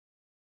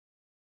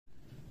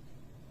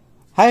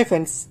Hi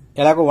friends,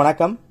 எல்லாருக்கும்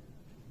வணக்கம்.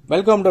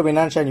 Welcome to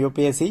Financial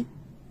UPSC.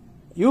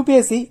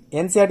 UPSC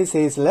Ncert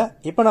Seriesல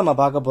இப்போ நம்ம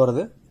பார்க்க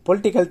போறது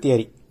Political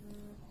Theory.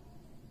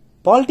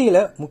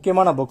 Polityல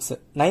முக்கியமான books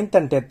 9th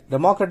and 10th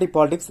Democratic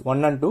Politics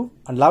 1 and 2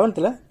 and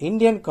 11thல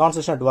Indian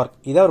Constitution at Work.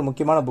 இது ஒரு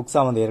முக்கியமான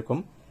booksா வந்து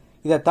இருக்கும்.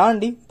 இதை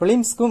தாண்டி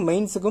prelims-க்கும்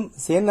mains-க்கும்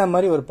சேர்ந்த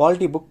மாதிரி ஒரு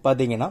polity book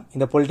பாத்தீங்கன்னா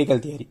இந்த Political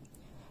Theory.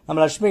 நம்ம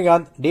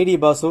லட்சுமிகாந்த், டிடி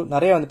பாசு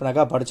நிறைய வந்து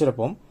பின்னாக்கா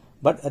படிச்சிருப்போம்.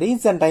 பட்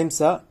ரீசன்ட்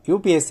டைம்ஸா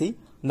UPSC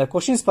இந்த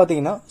கொஸ்டின்ஸ்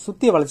பாத்தீங்கன்னா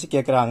சுத்தி வளைச்சு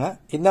கேக்குறாங்க.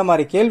 இந்த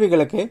மாதிரி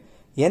கேள்விகளுக்கு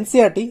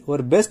NCERT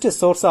ஒரு பெஸ்ட்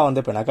சோர்ஸா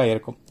வந்து பின்னாக்கா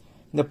இருக்கும்.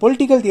 இந்த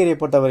பொலிட்டிக்கல் தியரியை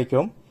பொறுத்த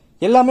வரைக்கும்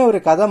எல்லாமே ஒரு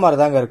கதை மாதிரி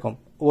தாங்க இருக்கும்.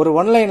 ஒரு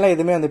ஒன்லைன்ல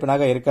எதுவுமே வந்து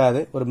பின்னாக்கா இருக்காது.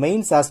 ஒரு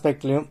மெயின்ஸ்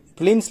ஆஸ்பெக்ட்லயும்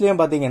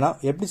பிலிம்ஸ்லயும் பாத்தீங்கன்னா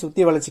எப்படி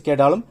சுத்தி வளைச்சு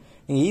கேட்டாலும்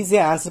நீங்க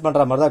ஈஸியா ஆன்சர்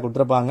பண்ற மாதிரி தான்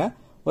கொடுத்துருப்பாங்க.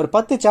 ஒரு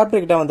 10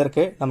 சாப்டர் கிட்ட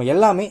வந்திருக்கு. நம்ம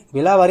எல்லாமே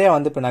விலாவாரியா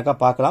வந்து பின்னாக்கா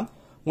பார்க்கலாம்.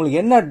 உங்களுக்கு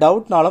என்ன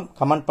டவுட்னாலும்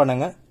கமெண்ட்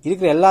பண்ணுங்க.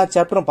 இருக்கிற எல்லா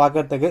சாப்டரும்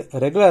பார்க்கறதுக்கு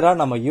ரெகுலரா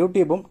நம்ம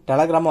யூடியூபும்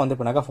டெலகிராமும் வந்து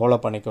பின்னாக்கா ஃபாலோ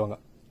பண்ணிக்கோங்க.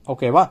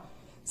 ஓகேவா?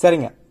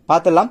 சரிங்க,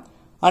 பார்த்துடலாம்.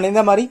 அண்ட்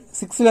இந்த மாதிரி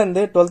 6ல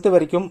இருந்து 12th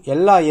வரைக்கும்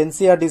எல்லா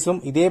NCERTஸும்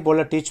இதே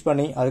போல டீச்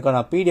பண்ணி அதுக்கான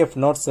PDF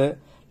notes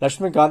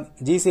Lakshmikant,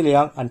 GC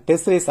Leong and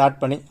test series add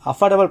பண்ணி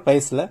அஃபோர்டபிள்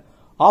பிரைஸ்ல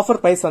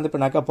ஆஃபர் பிரைஸ் வந்து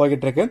பின்னாக்கா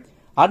போய்கிட்டு இருக்கு.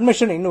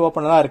 அட்மிஷன் இன்னும்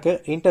ஓப்பனா தான் இருக்கு.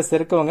 இன்ட்ரெஸ்ட்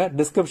இருக்கவங்க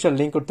டிஸ்கிரிப்ஷன்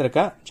லிங்க்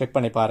கொடுத்துருக்கேன், செக்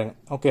பண்ணி பாருங்க.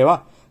 ஓகேவா?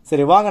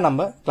 சரி, வாங்க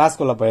நம்ம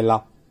கிளாஸ்க்குள்ள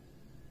போயிடலாம்.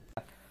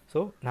 ஸோ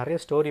நிறைய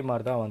ஸ்டோரி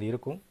மாதிரி தான் வந்து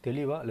இருக்கும்.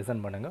 தெளிவாக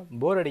லிசன் பண்ணுங்க,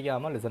 போர்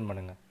அடிக்காமல் லிசன்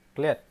பண்ணுங்க.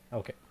 கிளியர்?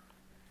 ஓகே,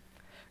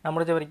 நான்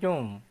முடிஞ்ச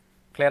வரைக்கும்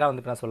கிளியராக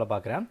வந்து நான் சொல்ல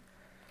பார்க்குறேன்.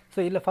 ஸோ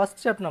இதில் ஃபர்ஸ்ட்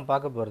ஸ்டெப் நான்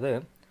பார்க்க போகிறது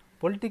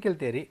பொலிட்டிக்கல்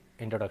தியரி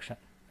இன்ட்ரொடக்ஷன்.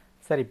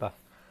 சரிப்பா,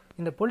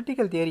 இந்த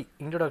பொலிட்டிக்கல் தியரி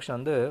இன்ட்ரொடக்ஷன்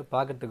வந்து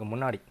பார்க்குறதுக்கு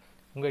முன்னாடி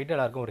உங்கள்கிட்ட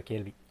எல்லாருக்கும் ஒரு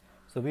கேள்வி.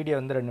 ஸோ வீடியோ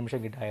வந்து 2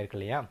 நிமிஷம் கிட்ட ஆயிருக்கு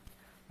இல்லையா?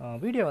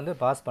 வீடியோ வந்து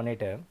பாஸ்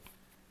பண்ணிவிட்டு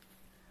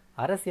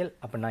அரசியல்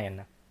அப்படின்னா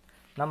என்ன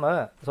நம்ம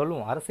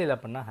சொல்லுவோம். அரசியல்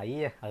அப்படின்னா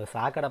ஐயே அது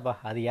சாக்கடைப்பா,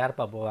 அது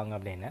யார்ப்பா போவாங்க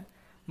அப்படின்னு.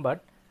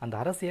 பட் அந்த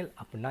அரசியல்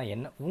அப்படின்னா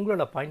என்ன,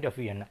 உங்களோட பாயிண்ட் ஆஃப்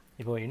வியூ என்ன?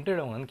 இப்போ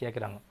இன்டர்வியூ வந்து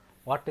கேட்குறாங்க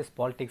வாட் இஸ்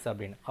பாலிடிக்ஸ்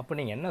அப்படின்னு. அப்போ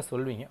நீங்கள் என்ன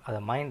சொல்வீங்க அதை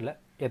மைண்டில்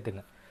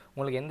ஏற்றுங்க.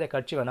 உங்களுக்கு எந்த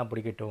கட்சி வேணால்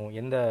பிடிக்கட்டும்,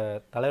 எந்த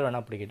தலைவர்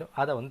வேணால் பிடிக்கட்டும்,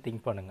 அதை வந்து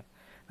திங்க் பண்ணுங்கள்.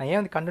 நான் ஏன்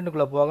வந்து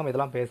கண்டென்ட்டுக்குள்ளே போகாமல்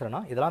இதெல்லாம்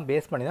பேசுகிறேன்னா இதெல்லாம்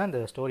பேஸ் பண்ணி தான்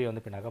இந்த ஸ்டோரி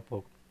வந்து பின்னாக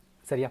போகும்.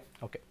 சரியா?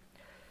 Okay.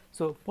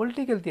 So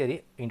political theory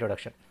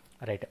introduction.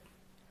 Right,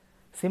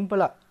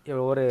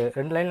 சிம்பிளாக ஒரு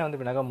 2 லைனில் வந்து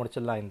பின்னாக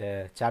முடிச்சிடலாம் இந்த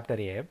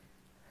சாப்டரையே.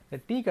 இந்த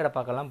டீ கடை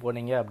பார்க்கலாம்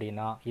போனீங்க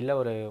அப்படின்னா, இல்லை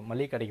ஒரு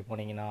மளிகை கடைக்கு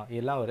போனீங்கன்னா,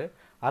 இதெல்லாம் ஒரு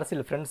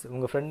அரசியல் ஃப்ரெண்ட்ஸ்,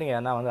 உங்கள் ஃப்ரெண்டுங்க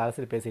ஏன்னா வந்து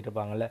அரசியல் பேசிகிட்டு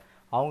இருப்பாங்கள்ல,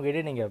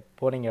 அவங்ககிட்ட நீங்கள்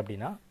போனீங்க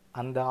அப்படின்னா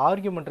அந்த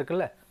ஆர்கியூமெண்ட்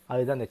இருக்குல்ல,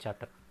 அதுதான் இந்த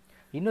சாப்டர்.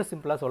 இன்னும்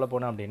சிம்பிளாக சொல்ல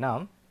போனோம் அப்படின்னா,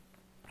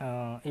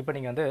 இப்போ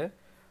நீங்கள் வந்து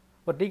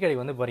ஒரு டீ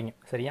கடைக்கு வந்து போகிறீங்க.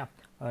 சரியா?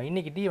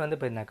 இன்றைக்கி டீ வந்து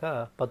பார்த்தீங்கன்னாக்கா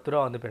 10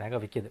 ரூபா வந்து பின்னாக்கா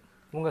விற்கிது.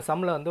 உங்கள்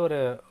சம்பளம் வந்து ஒரு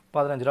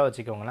 15 ரூபா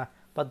வச்சுக்கோங்களேன்.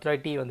 10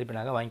 ரூபாய் டீ வந்து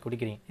பின்னாக்கா வாங்கி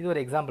குடிக்கிறீங்க. இது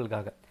ஒரு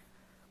எக்ஸாம்பிளுக்காக.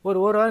 ஒரு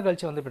வாரம்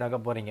கழிச்சு வந்து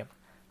பின்னாக்கா போகிறீங்க.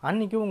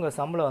 அன்றைக்கும் உங்கள்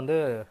சம்பளம் வந்து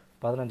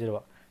 15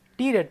 ரூபா.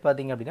 டீ ரேட்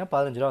பார்த்தீங்க அப்படின்னா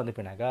 15 ரூபா வந்து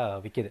பின்னாக்கா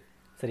விற்கிது.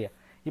 சரியா?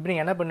 இப்போ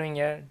நீங்கள் என்ன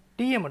பண்ணுவீங்க?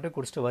 டீயை மட்டும்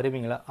குடிச்சிட்டு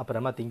வருவீங்களா?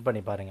 அப்புறமா திங்க்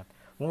பண்ணி பாருங்கள்.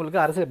 உங்களுக்கு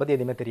அரசியலை பற்றி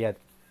எதுவுமே தெரியாது.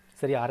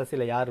 சரியா?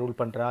 அரசியலை யார் ரூல்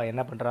பண்ணுறா,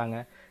 என்ன பண்ணுறாங்க,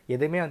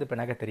 எதுவுமே வந்து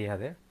பின்னாக்கா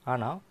தெரியாது.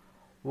 ஆனால்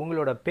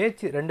உங்களோட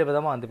பேச்சு 2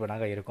 விதமாக வந்து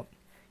பின்னாக்கா இருக்கும்.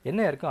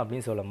 என்ன இருக்கும்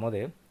அப்படின்னு சொல்லும்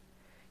போது,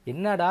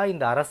 என்னடா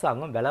இந்த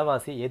அரசாங்கம்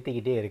விலைவாசி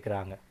ஏற்றிக்கிட்டே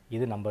இருக்கிறாங்க,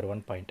 இது நம்பர்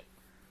 1 பாயிண்ட்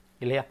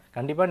இல்லையா?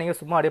 கண்டிப்பாக நீங்கள்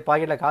சும்மா அப்படியே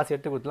பாக்கெட்டில் காசு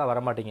எடுத்து கொடுத்துலாம்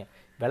வரமாட்டீங்க.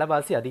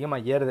 விலைவாசி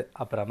அதிகமாக ஏறுது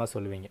அப்புறமா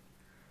சொல்லுவீங்க.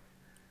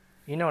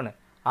 இன்னொன்று,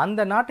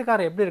 அந்த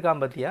நாட்டுக்காரர் எப்படி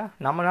இருக்கான் பார்த்தியா,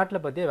 நம்ம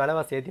நாட்டில் பார்த்தியா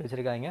விலைவாசி ஏற்றி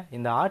வச்சுருக்காங்க,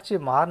 இந்த ஆட்சி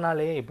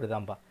மாறினாலே இப்படி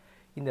தான்ப்பா.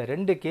 இந்த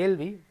 2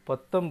 கேள்வி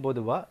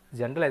 19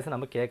 ஜென்ரலைஸாக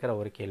நம்ம கேட்குற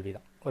ஒரு கேள்வி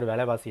தான், ஒரு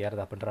விலைவாசி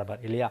ஏறுது அப்படின்ற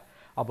மாதிரி இல்லையா?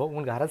 அப்போது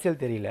உங்களுக்கு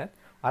அரசியல் தெரியல,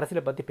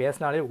 அரசியலை பற்றி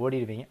பேசினாலே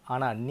ஓடிடுவீங்க.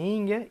 ஆனால்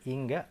நீங்கள்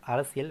இங்கே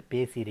அரசியல்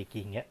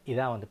பேசியிருக்கீங்க.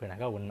 இதான் வந்து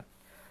பின்னாக்கா ஒன்று.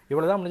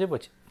 இவ்வளோ தான் முடிஞ்சு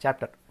போச்சு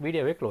சாப்டர்,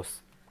 வீடியோவே க்ளோஸ்.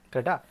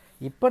 கரெக்டாக?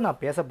 இப்போ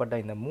நான் பேசப்பட்ட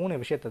இந்த 3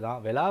 விஷயத்தை தான்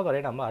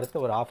விலாவரை நம்ம அடுத்த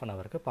ஒரு 1/2 அன்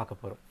ஹவருக்கு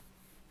பார்க்க போகிறோம்.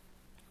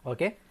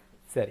 ஓகே,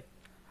 சரி,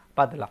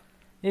 பார்த்துக்கலாம்.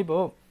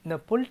 இப்போது இந்த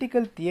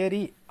பொலிட்டிக்கல்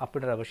தியரி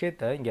அப்படின்ற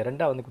விஷயத்தை இங்கே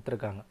 2ஆக வந்து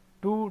கொடுத்துருக்காங்க.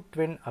 2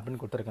 twin அப்படின்னு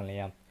கொடுத்துருக்கோம்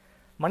இல்லையா?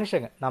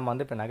 மனுஷங்க நம்ம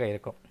வந்து பின்னாக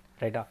இருக்கோம்.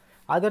 ரைட்டா?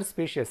 அதர்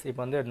ஸ்பீஷியஸ்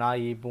இப்போ வந்து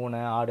நாய்,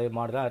 பூனை, ஆடு,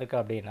 மாடுலாம்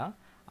இருக்குது அப்படின்னா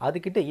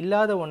அதுக்கிட்ட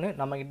இல்லாத ஒன்று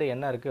நம்மக்கிட்ட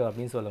என்ன இருக்குது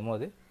அப்படின்னு சொல்லும்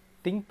போது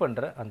திங்க்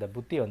பண்ணுற அந்த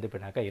புத்தி வந்து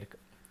பின்னாக்கா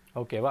இருக்குது.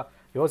 ஓகேவா?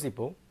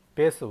 யோசிப்போம்,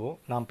 பேசுவோம்.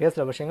 நாம்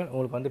பேசுகிற விஷயங்கள்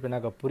உங்களுக்கு வந்து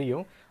பின்னாக்கா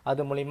புரியும்.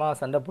 அது மூலிமா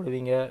சண்டை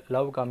போடுவீங்க,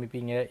 லவ்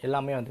காமிப்பீங்க,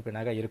 எல்லாமே வந்து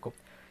பின்னாக்கா இருக்கும்.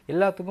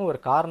 எல்லாத்துக்கும் ஒரு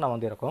காரணம்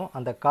வந்து இருக்கும்.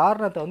 அந்த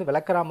காரணத்தை வந்து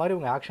விளக்குற மாதிரி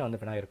உங்கள் ஆக்ஷன் வந்து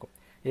பின்னாக இருக்கும்.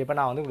 இப்போ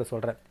நான் வந்து உங்களுக்கு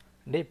சொல்கிறேன்,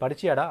 டேய்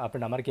படிச்சியாடா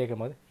அப்படின்ற மாதிரி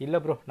கேட்கும்போது, இல்லை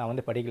ப்ரோ நான்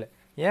வந்து படிக்கலை.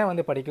 ஏன்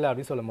வந்து படிக்கலை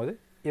அப்படின்னு சொல்லும்போது,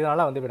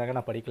 இதனால் வந்து பின்னாக்கா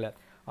நான் படிக்கலை.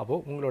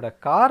 அப்போது உங்களோட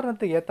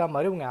காரணத்துக்கு ஏற்ற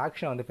மாதிரி உங்கள்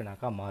ஆக்ஷன் வந்து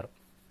பின்னாக்கா மாறும்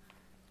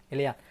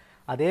இல்லையா?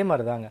 அதே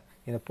மாதிரி தாங்க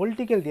இந்த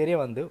பொலிட்டிக்கல் தியரியை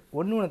வந்து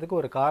ஒன்றுத்துக்கு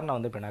ஒரு காரணம்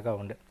வந்து பின்னாக்கா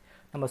உண்டு.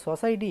 நம்ம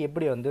சொசைட்டி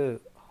எப்படி வந்து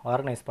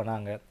ஆர்கனைஸ்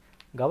பண்ணாங்க,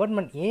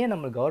 கவர்மெண்ட் ஏன்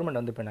நம்மளுக்கு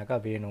கவர்மெண்ட் வந்து பின்னாக்கா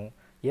வேணும்,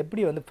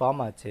 எப்படி வந்து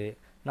ஃபார்ம் ஆச்சு,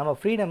 நம்ம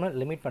ஃப்ரீடமை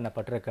லிமிட்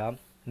பண்ணப்பட்டிருக்கா,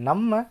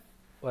 நம்ம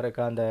ஒரு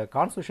அந்த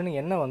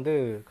கான்ஸ்டியூஷனுக்கு என்ன வந்து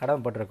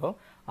கடமைப்பட்டிருக்கோ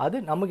அது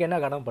நமக்கு என்ன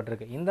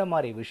கடமைப்பட்டிருக்கு, இந்த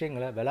மாதிரி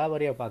விஷயங்களை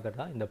விலாவரியாக பார்க்குறது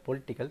தான் இந்த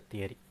பொலிட்டிக்கல்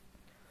தியரி.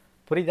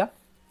 புரியுதா?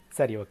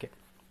 சரி, ஓகே.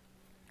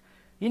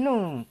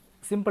 இன்னும்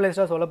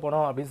சிம்பிளைஸ்டாக சொல்ல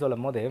போனோம் அப்படின்னு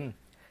சொல்லும் போது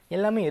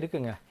எல்லாமே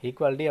இருக்குங்க.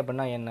 ஈக்குவாலிட்டி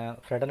அப்படின்னா என்ன,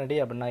 ஃப்ரெட்டர்னிட்டி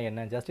அப்படின்னா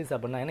என்ன, ஜஸ்டிஸ்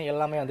அப்படின்னா என்ன,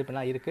 எல்லாமே வந்து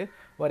இப்படின்னா இருக்குது.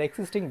 ஒரு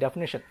எக்ஸிஸ்டிங்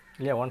டெஃபினேஷன்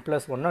இல்லையா,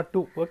 1+1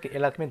 2 ஓகே,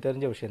 எல்லாத்துக்குமே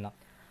தெரிஞ்ச விஷயந்தான்.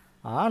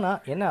 ஆனால்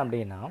என்ன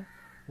அப்படின்னா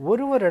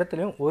ஒரு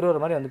இடத்துலையும் ஒரு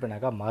மாதிரி வந்து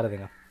இப்படின்னாக்கா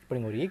மாறுதுங்க. இப்போ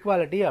நீங்கள் ஒரு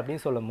ஈக்குவாலிட்டி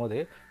அப்படின்னு சொல்லும் போது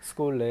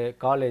ஸ்கூலு,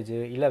 காலேஜு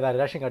இல்லை வேறு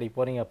ரேஷன் கடைக்கு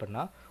போகிறீங்க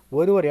அப்படின்னா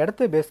ஒரு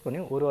இடத்த பேஸ் பண்ணி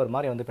ஒரு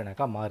மாதிரி வந்து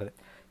இப்படின்னாக்கா மாறுது.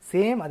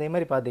 சேம் அதே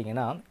மாதிரி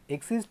பார்த்தீங்கன்னா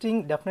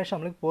எக்ஸிஸ்டிங் டெஃபினேஷன்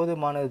நம்மளுக்கு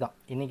போதுமானது தான்.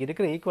 இன்றைக்கி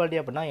இருக்கிற ஈக்குவாலிட்டி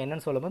அப்படின்னா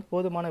என்னென்னு சொல்லும்போது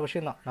போதுமான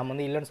விஷயம் தான், நம்ம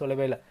வந்து இல்லைன்னு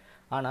சொல்லவே இல்லை.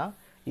 ஆனால்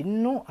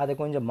இன்னும் அதை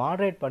கொஞ்சம்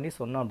மாடரேட் பண்ணி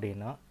சொன்னோம்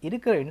அப்படின்னா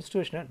இருக்கிற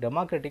இன்ஸ்டிடியூஷனை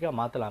டெமோக்ராட்டிக்காக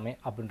மாற்றலாமே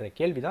அப்படின்ற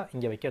கேள்வி தான்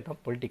இங்கே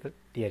வைக்கிறதான் பொலிட்டிக்கல்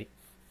தியரி.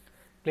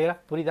 கிளியரா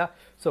புரியுதா?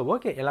 ஸோ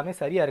ஓகே, எல்லாமே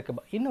சரியாக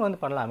இருக்குது, இன்னும் வந்து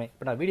பண்ணலாமே.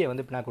 இப்போ நான் வீடியோ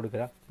வந்து இப்போ நான்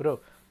கொடுக்குறேன் ப்ரோ,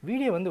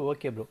 வீடியோ வந்து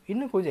ஓகே ப்ரோ,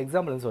 இன்னும் கொஞ்சம்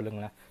எக்ஸாம்பிள் வந்து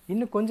சொல்லுங்களேன்,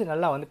 இன்னும் கொஞ்சம்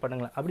நல்லா வந்து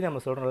பண்ணுங்களேன் அப்படி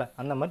நம்ம சொல்கிறோம்ல.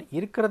 அந்த மாதிரி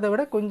இருக்கிறத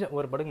விட கொஞ்சம்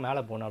ஒரு படுக்கு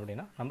மேலே போகணும்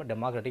அப்படின்னா நம்ம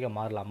டெமோக்ராட்டிக்காக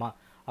மாறலாமா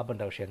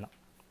அப்படின்ற விஷயந்தான்.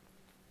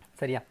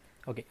 சரியா?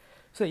 ஓகே.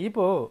 ஸோ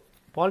இப்போது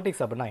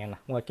பாலிடிக்ஸ் அப்படின்னா என்ன,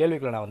 உங்கள்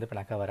கேள்விக்குள்ள நான் வந்து இப்போ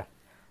நான் வரேன்.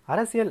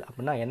 அரசியல்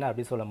அப்படின்னா என்ன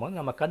அப்படின்னு சொல்லும் போது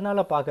நம்ம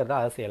கண்ணால் பார்க்குறதா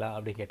அரசியலா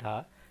அப்படின்னு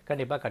கேட்டால்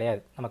கண்டிப்பாக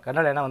கிடையாது. நம்ம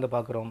கண்ணால் என்ன வந்து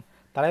பார்க்குறோம்,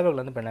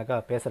 தலைவர்கள் வந்து பின்னாக்கா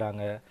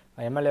பேசுகிறாங்க,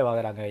 எம்எல்ஏ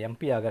ஆகிறாங்க,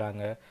 எம்பி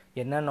ஆகிறாங்க,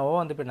 என்னென்னவோ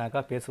வந்து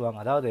பின்னாக்கா பேசுவாங்க.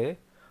 அதாவது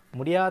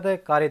முடியாத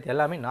காரியத்தை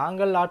எல்லாமே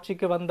நாங்கள்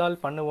ஆட்சிக்கு வந்தால்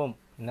பண்ணுவோம்,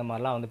 இந்த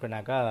மாதிரிலாம் வந்து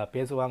பின்னாக்கா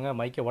பேசுவாங்க,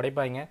 மைக்கை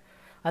உடைப்பாங்க.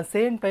 அட்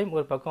சேம் டைம்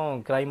ஒரு பக்கம்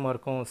க்ரைம்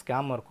இருக்கும்,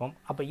 ஸ்கேம் இருக்கும்.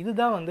 அப்போ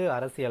இதுதான் வந்து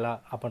அரசியலா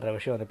அப்படின்ற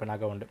விஷயம் வந்து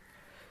பின்னாக்கா உண்டு.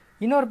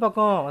 இன்னொரு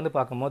பக்கம் வந்து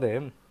பார்க்கும்போது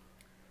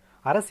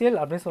அரசியல்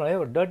அப்படின்னு சொன்னாலே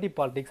ஒரு டர்ட்டி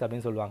பாலிடிக்ஸ்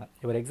அப்படின்னு சொல்லுவாங்க.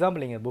 இப்போ ஒரு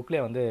எக்ஸாம்பிள் நீங்கள்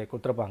புக்லேயே வந்து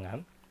கொடுத்துருப்பாங்க.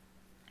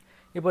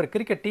 இப்போ ஒரு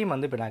கிரிக்கெட் டீம்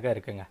வந்து பின்னாக்கா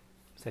இருக்குங்க,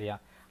 சரியா?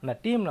 அந்த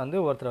டீமில் வந்து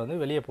ஒருத்தர் வந்து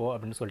வெளியே போ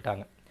அப்படின்னு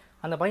சொல்லிட்டாங்க.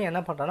 அந்த பையன்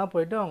என்ன பண்ணுறான்னா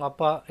போயிட்டு அவங்க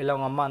அப்பா இல்லை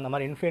அவங்க அம்மா அந்த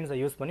மாதிரி இன்ஃப்ளூயன்ஸை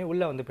யூஸ் பண்ணி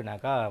உள்ளே வந்து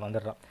பின்னாக்கா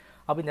வந்துடுறான்.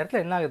 அப்போ இந்த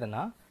இடத்துல என்ன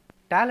ஆகுதுன்னா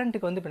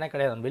டேலண்ட்டுக்கு வந்து பின்னாக்கா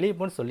கிடையாது, வெளியே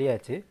போன்னு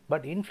சொல்லியாச்சு,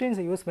 பட்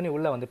இன்ஃப்ளூயன்ஸை யூஸ் பண்ணி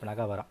உள்ளே வந்து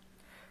பின்னாக்கா வரான்.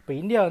 இப்போ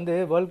இந்தியா வந்து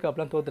வேர்ல்டு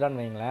கப்லாம்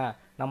தோத்துட்டான்னு வைங்களேன்,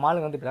 நம்ம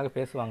ஆளுங்க வந்து பின்னாக்கா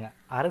பேசுவாங்க,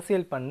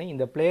 அரசியல் பண்ணி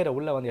இந்த பிளேயரை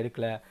உள்ளே வந்து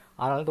எடுக்கலை,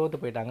 அதனால தோற்று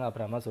போயிட்டாங்க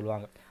அப்புறமா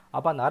சொல்லுவாங்க.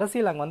 அப்போ அந்த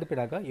அரசியல் அங்கே வந்து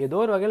பின்னாக்கா ஏதோ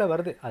ஒரு வகையில்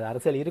வருது, அது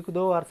அரசியல்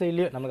இருக்குதோ அரசியல்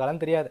இல்லையோ நமக்கு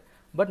அதெல்லாம் தெரியாது,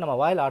 பட் நம்ம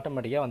வாயில்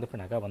ஆட்டோமேட்டிக்காக வந்து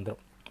பின்னாக்கா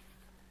வந்துடும்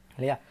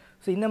இல்லையா?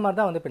 ஸோ இந்த மாதிரி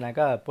தான் வந்து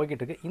பின்னாக்கா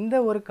போய்கிட்டு இருக்கு. இந்த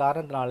ஒரு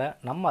காரணத்தினால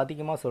நம்ம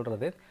அதிகமாக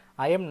சொல்கிறது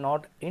I am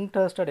not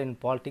interested in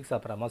politics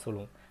அப்புறமா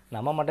சொல்லுவோம்.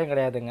 நம்ம மட்டும்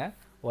கிடையாதுங்க,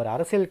 ஒரு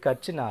அரசியல்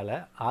கட்சினால்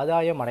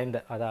ஆதாயம் அடைந்த,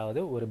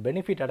 அதாவது ஒரு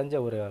பெனிஃபிட் அடைஞ்ச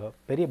ஒரு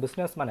பெரிய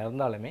பிஸ்னஸ் மேன்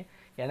இருந்தாலுமே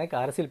எனக்கு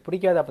அரசியல்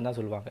பிடிக்காது அப்படின்னு தான்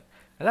சொல்லுவாங்க.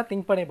 நல்லா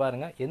திங்க் பண்ணி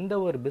பாருங்கள், எந்த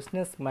ஒரு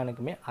பிஸ்னஸ்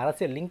மேனுக்குமே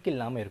அரசியல் லிங்க்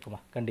இல்லாமல்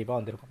இருக்குமா? கண்டிப்பாக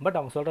வந்துருக்கும். பட்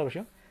அவங்க சொல்கிற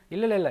விஷயம்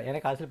இல்லை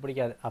எனக்கு அரசியல்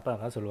பிடிக்காது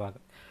அப்புறம் தான் சொல்லுவாங்க.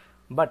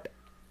 பட்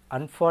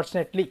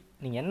அன்ஃபார்ச்சுனேட்லி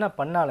நீங்கள் என்ன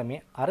பண்ணாலுமே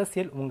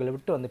அரசியல் உங்களை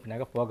விட்டு வந்து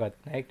பின்னாக போகாது.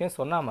 நான் ஏற்கனவே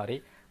சொன்ன மாதிரி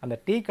அந்த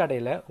டீ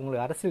கடையில்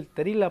உங்களுக்கு அரசியல்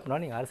தெரியல அப்படின்னா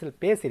நீங்கள் அரசியல்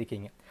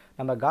பேசியிருக்கீங்க.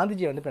 நம்ம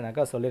காந்திஜி வந்து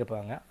பின்னாக்கா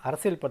சொல்லியிருப்பாங்க,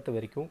 அரசியல் பொறுத்த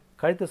வரைக்கும்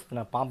கழுத்து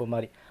சுற்றின பாம்பு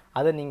மாதிரி,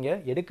 அதை நீங்கள்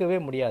எடுக்கவே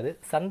முடியாது,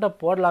 சண்டை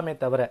போடலாமே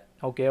தவிர,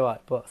 ஓகேவா?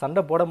 இப்போ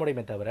சண்டை போட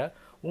முடியுமே தவிர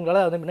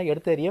உங்களால் வந்து பின்னா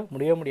எடுத்து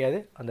எறிய முடியாது.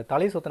 அந்த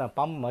தலை சுற்றின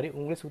பாம்பு மாதிரி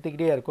உங்களே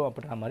சுற்றிக்கிட்டே இருக்கும்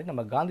அப்படின்ற மாதிரி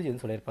நம்ம காந்திஜி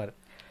வந்து சொல்லியிருப்பார்.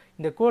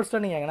 இந்த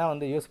கோர்ஸில் நீங்கள் எங்கன்னா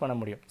வந்து யூஸ் பண்ண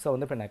முடியும். ஸோ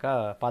வந்து பின்னாக்கா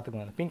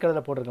பார்த்துக்கோங்க, பிங்க்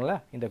கலரில் போட்டிருக்கீங்களா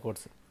இந்த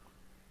கோர்ஸ்,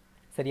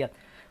 சரியா?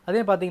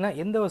 அதே பார்த்தீங்கன்னா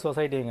எந்த ஒரு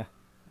சொசைட்டிங்க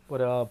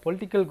ஒரு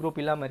பொலிட்டிக்கல் குரூப்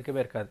இல்லாமல் இருக்கவே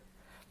இருக்காது.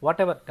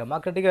 வாட் எவர்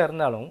டெமோக்ராட்டிக்காக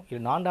இருந்தாலும் இது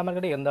நான்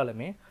டெமோக்ராட்டிக்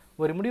இருந்தாலுமே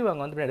ஒரு முடிவு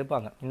அங்கே வந்து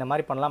எடுப்பாங்க, இந்த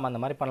மாதிரி பண்ணலாம் அந்த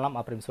மாதிரி பண்ணலாம்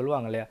அப்படின்னு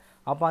சொல்லுவாங்க இல்லையா?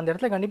 அப்போ அந்த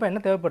இடத்துல கண்டிப்பாக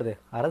என்ன தேவைப்படுது,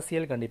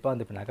 அரசியல் கண்டிப்பாக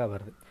வந்து பின்னாக்கா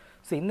வருது.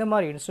 ஸோ இந்த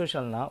மாதிரி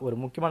இன்ஸ்டியூஷன்லாம் ஒரு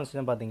முக்கியமான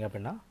விஷயம் பார்த்தீங்க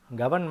அப்படின்னா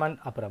கவர்மெண்ட்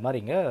அப்புறம் மாதிரி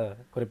இங்கே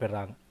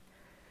குறிப்பிடுறாங்க.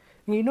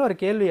 இங்கே இன்னொரு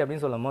கேள்வி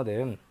அப்படின்னு சொல்லும் போது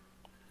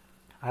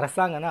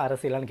அரசாங்கம்னா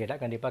அரசியலான்னு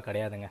கேட்டால் கண்டிப்பாக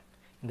கிடையாதுங்க.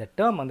 இந்த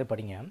டேர்ம் வந்து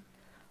படிங்க,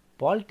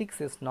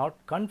 politics is not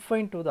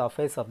confined to the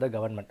affairs of the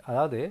government.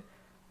 அதாவது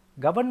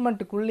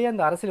கவர்மெண்ட்டுக்குள்ளேயே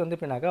அந்த அரசியல் வந்து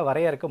பின்னாக்கா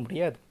வரையறுக்க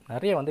முடியாது,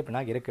 நிறைய வந்து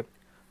பின்னாக இருக்குது.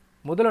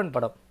 முதல்வன்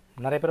படம்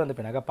நிறைய பேர் வந்து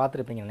பின்னாக்கா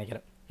பார்த்துருப்பீங்கன்னு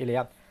நினைக்கிறேன்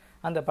இல்லையா?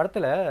 அந்த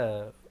படத்தில்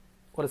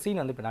ஒரு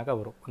சீன் வந்து பின்னாக்கா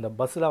வரும், அந்த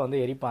பஸ்ஸில் வந்து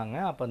எரிப்பாங்க.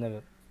 அப்போ அந்த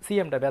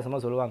சிஎம்கிட்ட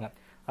பேசும்போது சொல்லுவாங்க,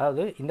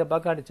 அதாவது இந்த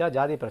பக்கம் அடித்தா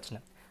ஜாதி பிரச்சனை,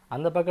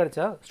 அந்த பக்கம்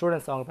அடித்தா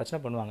ஸ்டூடெண்ட்ஸ் அவங்க பிரச்சனை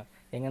பண்ணுவாங்க,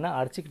 எங்கன்னா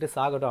அடிச்சுக்கிட்டு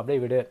சாகட்டும்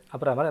அப்படியே விடு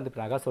அப்புறம் மாதிரி வந்து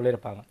பின்னாக்கா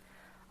சொல்லியிருப்பாங்க.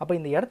 அப்போ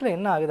இந்த இடத்துல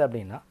என்ன ஆகுது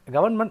அப்படின்னா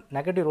கவர்மெண்ட்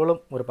நெகட்டிவ்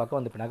ரோலும் ஒரு பக்கம்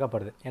வந்து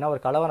பின்னாக்கப்படுது. ஏன்னா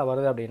ஒரு கலவரம்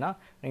வருது அப்படின்னா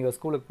நீங்கள்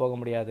ஸ்கூலுக்கு போக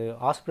முடியாது,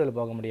 ஹாஸ்பிட்டலுக்கு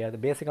போக முடியாது,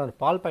 பேசிக்காக ஒரு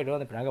பால் பாக்கெட்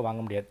வந்து பின்னாக்க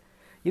வாங்க முடியாது.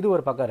 இது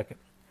ஒரு பக்கம்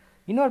இருக்குது.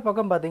 இன்னொரு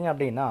பக்கம் பார்த்தீங்க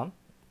அப்படின்னா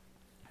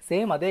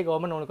சேம் அதே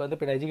கவர்மெண்ட் உங்களுக்கு வந்து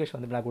இப்போ எஜுகேஷன்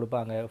வந்து பின்னாக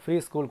கொடுப்பாங்க, ஃப்ரீ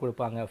ஸ்கூல்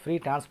கொடுப்பாங்க, ஃப்ரீ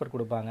டிரான்ஸ்போர்ட்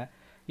கொடுப்பாங்க.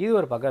 இது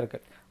ஒரு பக்கம்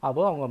இருக்குது.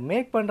 அப்போது அவங்க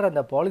மேக் பண்ணுற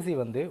அந்த பாலிசி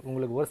வந்து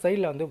உங்களுக்கு ஒரு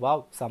சைடில் வந்து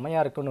வாவ்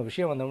செமையாக இருக்குன்னு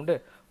விஷயம் வந்து உண்டு,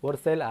 ஒரு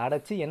சைடில்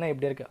அடைச்சி என்ன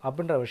இப்படி இருக்குது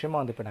அப்படின்ற விஷயமா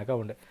வந்து பின்னாக்கா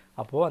உண்டு.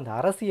 அப்போது அந்த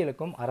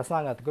அரசியலுக்கும்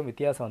அரசாங்கத்துக்கும்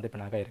வித்தியாசம் வந்து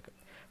பின்னாக்கா இருக்குது.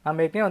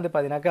 நம்ம ஏற்கனவே வந்து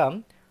பார்த்தீங்கன்னாக்கா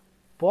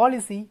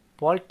பாலிசி,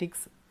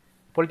 பாலிட்டிக்ஸ்,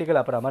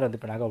 பொலிட்டிக்கல் அப்புறம் மாதிரி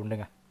வந்து பின்னாக்கா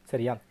உண்டுங்க,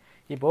 சரியா?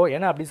 இப்போது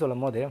என்ன அப்படி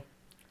சொல்லும் போது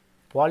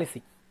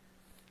பாலிசி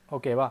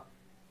ஓகேவா,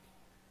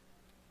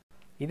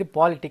 இது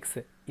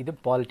பாலிட்டிக்ஸு, இது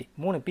பாலிட்டி,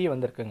 3 P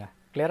வந்துருக்குங்க.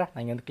 கிளியராக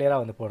நான் இங்கே வந்து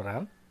கிளியராக வந்து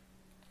போடுறேன்.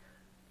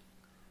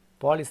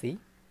 பாலிசி,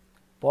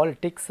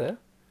 பாலிட்டிக்ஸு,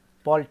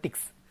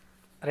 பாலிட்டிக்ஸ்,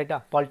 ரைட்டா?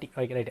 Polity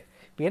okay right.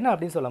 இப்போ என்ன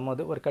அப்படின்னு சொல்லும்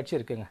போது ஒரு கட்சி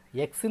இருக்குங்க,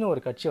 எக்ஸ்னு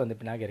ஒரு கட்சி வந்து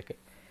பின்னாக இருக்குது.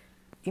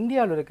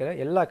 இந்தியாவில் இருக்கிற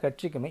எல்லா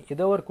கட்சிக்குமே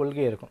ஏதோ ஒரு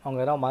கொள்கை இருக்கும். அவங்க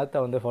ஏதாவது மதத்தை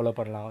வந்து ஃபாலோ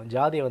பண்ணலாம்,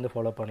 ஜாதியை வந்து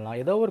ஃபாலோ பண்ணலாம்,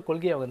 ஏதோ ஒரு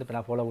கொள்கையை வந்து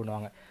பின்னா ஃபாலோ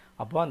பண்ணுவாங்க.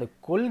 அப்போ அந்த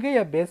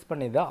கொள்கையை பேஸ்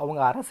பண்ணி தான்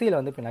அவங்க அரசியல்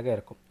வந்து பின்னாக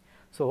இருக்கும்.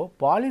 ஸோ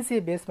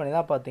பாலிசியை பேஸ் பண்ணி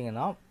தான்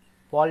பார்த்தீங்கன்னா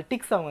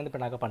பாலிட்டிக்ஸ் அவங்க வந்து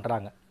பின்னாக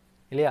பண்ணுறாங்க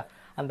இல்லையா?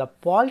 அந்த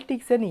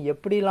பாலிட்டிக்ஸை நீ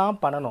எப்படிலாம்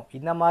பண்ணணும்,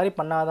 இந்த மாதிரி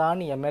பண்ணாதான்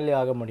நீ எம்எல்ஏ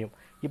ஆக முடியும்,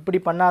 இப்படி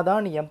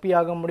பண்ணாதான் நீ எம்பி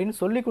ஆக முடியும்னு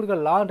சொல்லிக் கொடுக்குற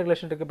லா அண்ட்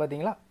ரெகுலேஷன் இருக்குது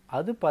பார்த்தீங்களா,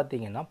 அது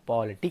பார்த்தீங்கன்னா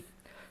polity.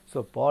 So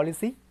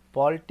policy,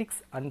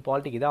 politics and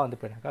politic இதான் வந்து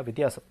பின்னாக்கா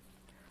வித்தியாசம்.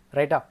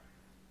 ரைட்டா?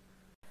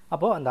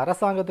 அப்போது அந்த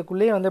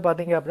அரசாங்கத்துக்குள்ளேயே வந்து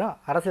பார்த்தீங்க அப்படின்னா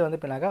அரசியல்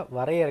வந்து பின்னாக்கா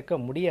வரையறுக்க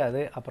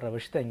முடியாது அப்புறம்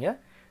விஷயத்தை இங்கே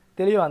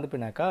தெளிவாக வந்து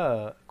பின்னாக்கா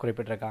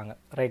குறிப்பிட்டிருக்காங்க.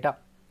 ரைட்டா?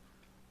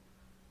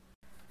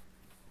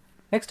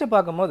 நெக்ஸ்ட்டு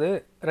பார்க்கும்போது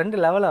 2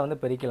 லெவலில் வந்து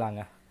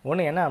பிரிக்கலாங்க.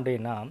 ஒன்று என்ன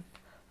அப்படின்னா,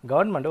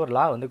 கவர்மெண்ட் ஒரு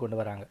லா வந்து கொண்டு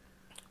வராங்க,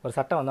 ஒரு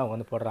சட்டம் வந்து அவங்க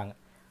வந்து போடுறாங்க.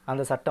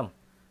 அந்த சட்டம்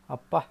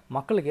அப்பா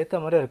மக்களுக்கு ஏற்ற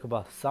மாதிரி இருக்குப்பா,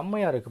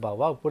 செம்மையாக இருக்குப்பா,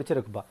 வா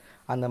பிடிச்சிருக்குப்பா,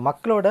 அந்த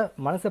மக்களோட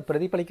மனசை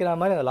பிரதிபலிக்கிற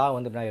மாதிரி அந்த லா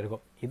வந்து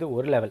இருக்கும். இது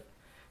ஒரு லெவல்.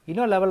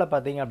 இன்னொரு லெவலில்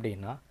பார்த்தீங்க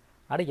அப்படின்னா,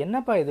 அட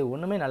என்னப்பா இது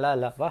ஒன்றுமே நல்லா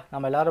இல்லை, வா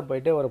நம்ம எல்லோரும்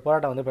போயிட்டு ஒரு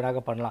போராட்டம் வந்து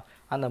பின்னாக பண்ணலாம்,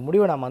 அந்த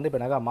முடிவை நம்ம வந்து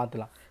பின்னாக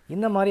மாற்றலாம்,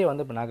 இந்த மாதிரியே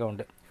வந்து பின்னாக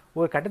உண்டு.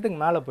 ஒரு கட்டத்துக்கு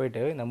மேலே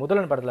போயிட்டு இந்த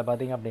முதல்வன் படத்தில்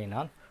பார்த்தீங்க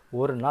அப்படின்னா,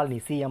 ஒரு நாள் நீ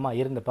சிஎம்மாக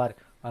இருந்து பார்,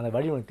 அந்த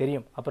வழி உனக்கு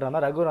தெரியும், அப்புறம்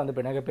மாதிரி ரகுவர் வந்து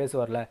பின்னாக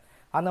பேசுவார்ல,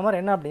 அந்த மாதிரி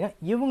என்ன அப்படின்னா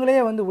இவங்களே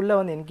வந்து உள்ளே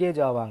வந்து என்கேஜ்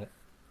ஆவாங்க.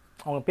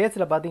 அவங்க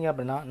பேசுகிற பார்த்தீங்க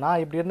அப்படின்னா,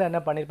 நான் இப்படி இருந்தால் என்ன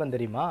பண்ணியிருப்பேன்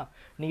தெரியுமா,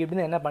 நீங்கள் இப்படி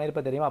இருந்தால் என்ன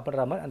பண்ணியிருப்பேன் தெரியுமா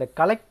அப்படின்ற மாதிரி அந்த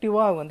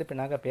கலெக்டிவாக வந்து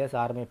பின்னாக பேச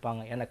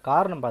ஆரம்பிப்பாங்க. என்ன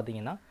காரணம்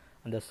பார்த்தீங்கன்னா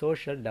அந்த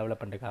சோஷியல்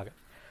டெவலப்மெண்ட்டுக்காக.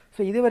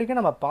 ஸோ இது வரைக்கும்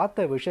நம்ம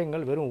பார்த்த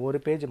விஷயங்கள் வெறும் ஒரு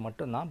பேஜ்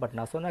மட்டும்தான். பட்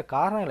நான் சொன்ன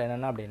காரணங்கள்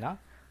என்னென்ன அப்படின்னா,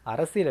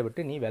 அரசியலை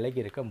விட்டு நீ விலகி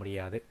இருக்க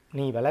முடியாது,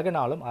 நீ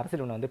விலகினாலும்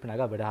அரசியல் ஒன்று வந்து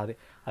பின்னாக விடாது.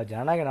 அது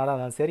ஜனநாயக நாடாக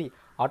இருந்தாலும் சரி,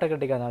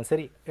 ஆட்டோக்ராட்டிக்காக இருந்தாலும்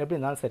சரி, எப்படி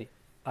இருந்தாலும் சரி,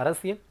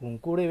 அரசியல் உன்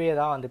கூடவே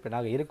தான் வந்து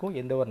பின்னாக இருக்கும்,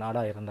 எந்த ஒரு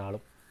நாடாக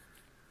இருந்தாலும்.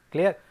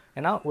 கிளியர்?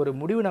 ஏன்னா ஒரு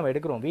முடிவு நம்ம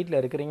எடுக்கிறோம், வீட்டில்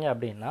இருக்கிறீங்க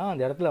அப்படின்னா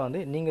அந்த இடத்துல வந்து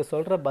நீங்கள்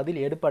சொல்கிற பதில்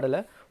எடுப்படலை,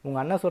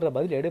 உங்கள் அண்ணன் சொல்கிற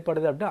பதில்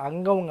எடுப்படுது அப்படின்னா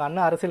அங்கே உங்கள்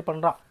அண்ணன் அரசியல்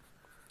பண்ணுறான்,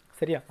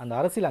 சரியா? அந்த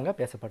அரசியல் அங்கே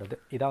பேசப்படுது.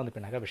 இதான் வந்து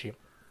பின்னாக விஷயம்.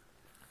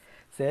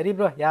 சரி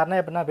ப்ரோ, யாருன்னா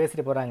எப்படின்னா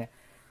பேசிட்டு போகிறாங்க,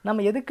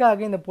 நம்ம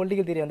எதுக்காக இந்த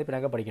பொலிட்டிக்கல் தியரி வந்து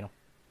பின்னாக படிக்கணும்,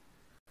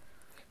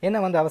 என்ன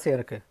வந்து அவசியம்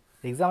இருக்குது?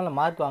 எக்ஸாமில்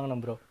மார்க்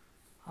வாங்கணும் ப்ரோ,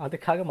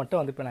 அதுக்காக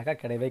மட்டும் வந்து பின்னாக்கா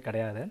கிடையவே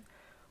கிடையாது.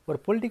 ஒரு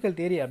பொலிட்டிக்கல்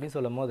தியரி அப்படின்னு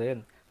சொல்லும் போது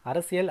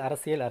அரசியல்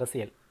அரசியல்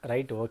அரசியல்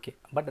ரைட், ஓகே,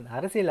 பட் அந்த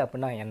அரசியல்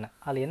அப்படின்னா என்ன,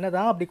 அது என்ன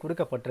தான் அப்படி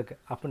கொடுக்கப்பட்டிருக்கு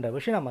அப்படின்ற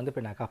விஷயம் நம்ம வந்து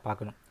பின்னாக்கா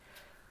பார்க்கணும்.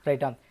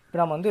 ரைட்டா? இப்போ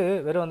நம்ம வந்து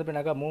வெறும் வந்து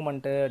பின்னாக்கா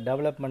மூமெண்ட்டு,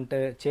 டெவலப்மெண்ட்டு,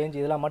 சேஞ்ச்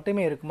இதெல்லாம்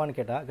மட்டுமே இருக்குமான்னு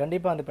கேட்டால்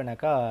கண்டிப்பாக வந்து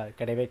பின்னாக்கா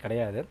கிடையவே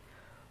கிடையாது.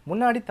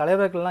 முன்னாடி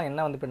தலைவர்கள்லாம்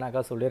என்ன வந்து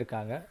பின்னாக்கா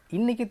சொல்லியிருக்காங்க,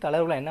 இன்றைக்கி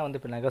தலைவர்கள் என்ன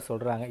வந்து பின்னாக்கா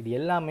சொல்கிறாங்க, இது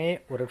எல்லாமே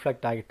ஒரு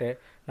ரிஃப்ளெக்ட் ஆகிட்டு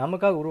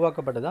நமக்காக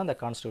உருவாக்கப்பட்டது தான் அந்த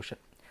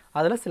கான்ஸ்டியூஷன்.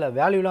 அதில் சில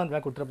வேல்யூலாம்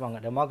வந்து கொடுத்துருப்பாங்க.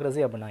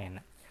 டெமோக்ரஸி அப்படின்னா என்ன,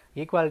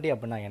 ஈக்குவாலிட்டி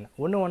அப்படின்னா என்ன,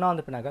 ஒன்று ஒன்றா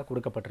வந்து பின்னாக்கா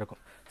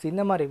கொடுக்கப்பட்டிருக்கும். ஸோ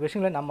இந்த மாதிரி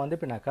விஷயங்களை நம்ம வந்து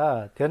பின்னாக்கா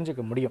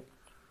தெரிஞ்சுக்க முடியும்.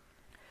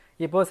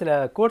 இப்போது சில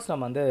கோட்ஸ்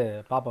நம்ம வந்து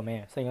பார்ப்போமே.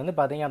 ஸோ இங்கே வந்து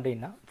பார்த்தீங்க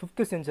அப்படின்னா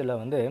 5th செஞ்சுரியில்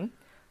வந்து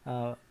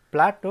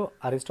பிளாட்டோ,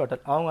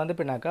 அரிஸ்டாட்டல் அவங்க வந்து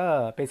பின்னாக்கா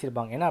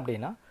பேசியிருப்பாங்க. என்ன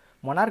அப்படின்னா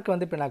மொனார்க்கு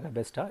வந்து பின்னாக்கா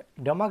பெஸ்ட்டாக,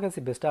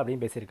 டெமோக்ரஸி பெஸ்ட்டாக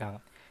அப்படின்னு பேசியிருக்காங்க.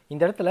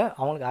 இந்த இடத்துல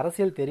அவங்களுக்கு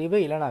அரசியல் தெரியவே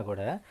இல்லைனா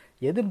கூட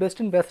எது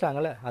பெஸ்ட்டுன்னு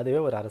பேசுகிறாங்களே அதுவே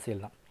ஒரு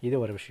அரசியல் தான். இது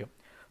ஒரு விஷயம்.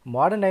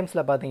 மாடர்ன்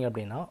டைம்ஸில் பார்த்தீங்க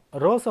அப்படின்னா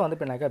ரோஸை வந்து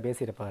பின்னாக்கா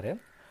பேசியிருப்பார்,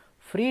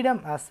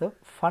 freedom as a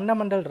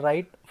fundamental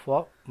right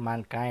for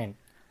mankind.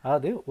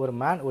 அதாவது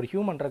ஒரு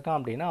ஹியூமன் இருக்கான்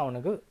அப்படின்னா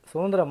அவனுக்கு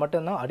சுதந்திரம்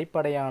மட்டும்தான்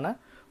அடிப்படையான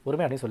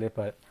உரிமை அப்படின்னு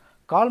சொல்லியிருப்பார்.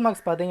 கார்ல்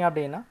மார்க்ஸ் பார்த்தீங்க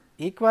அப்படின்னா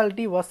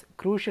equality was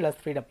crucial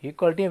as freedom,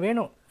 ஈக்குவாலிட்டியும்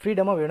வேணும்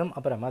ஃப்ரீடமாக வேணும்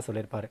அப்புறமா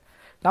சொல்லியிருப்பார்.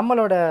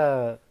 நம்மளோட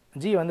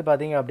வந்து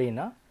பார்த்தீங்க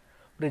அப்படின்னா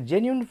ஒரு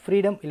ஜென்யூன்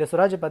ஃப்ரீடம் இல்லை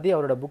சுராஜை பற்றி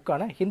அவரோட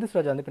புக்கான ஹிந்து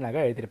சுராஜ் வந்து பின்னாக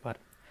எழுதியிருப்பார்.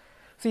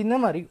 ஸோ இந்த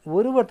மாதிரி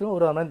ஒருத்தரும்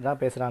ஒரு மாதிரி தான்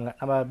பேசுகிறாங்க.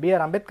 நம்ம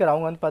பிஆர் அம்பேத்கர்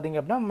அவங்க வந்து பார்த்திங்க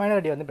அப்படின்னா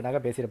மைனாரிட்டி வந்து பின்னாக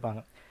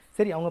பேசியிருப்பாங்க.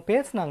 சரி, அவங்க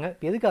பேசுனாங்க,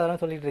 எதுக்கு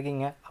அதெல்லாம் சொல்லிட்டு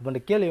இருக்கீங்க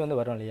அப்படின்ற கேள்வி வந்து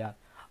வரும் இல்லையா?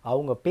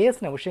 அவங்க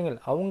பேசின விஷயங்கள்,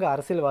 அவங்க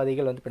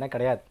அரசியல்வாதிகள் வந்து பின்னா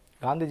கிடையாது.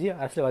 காந்திஜி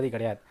அரசியல்வாதி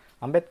கிடையாது,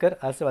 அம்பேத்கர்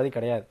அரசியல்வாதி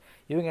கிடையாது,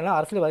 இவங்கெல்லாம்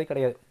அரசியல்வாதி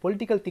கிடையாது,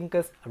 பொலிட்டிக்கல்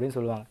திங்கர்ஸ் அப்படின்னு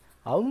சொல்லுவாங்க.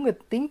 அவங்க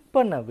திங்க்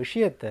பண்ண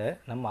விஷயத்தை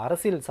நம்ம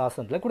அரசியல்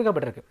சாசனத்தில்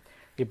கொடுக்கப்பட்டிருக்கு.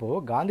 இப்போது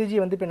காந்திஜி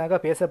வந்து பின்னாக்கா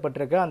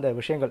பேசப்பட்டிருக்க அந்த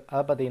விஷயங்கள்,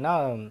 அதை பார்த்திங்கன்னா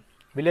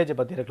வில்லேஜை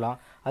பற்றி இருக்கலாம்.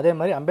 அதே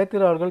மாதிரி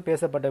அம்பேத்கர் அவர்கள்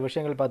பேசப்பட்ட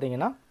விஷயங்கள்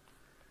பார்த்திங்கன்னா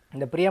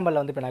இந்த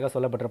பிரியம்பலில் வந்து பின்னாக்கா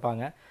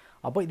சொல்லப்பட்டிருப்பாங்க.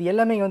 அப்போ இது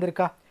எல்லாமே இங்கே வந்து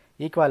இருக்கா?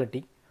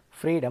 Equality,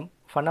 freedom,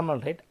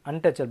 fundamental right,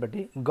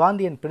 untouchability,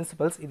 Gandhian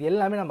principles, இது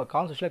எல்லாமே நம்ம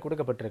கான்ஸ்டியூஷனில்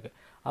கொடுக்கப்பட்டிருக்கு.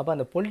 அப்போ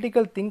அந்த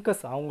பொலிட்டிக்கல்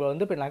திங்கர்ஸ் அவங்க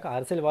வந்து பின்னாக்கா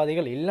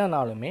அரசியல்வாதிகள்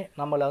இல்லைனாலுமே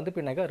நம்மளை வந்து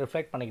பின்னாக்கா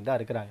ரிஃப்ளெக்ட் பண்ணிக்கிட்டு தான்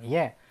இருக்கிறாங்க.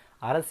 ஏன்?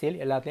 அரசியல்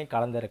எல்லாத்துலேயும்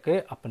கலந்துருக்கு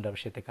அப்படின்ற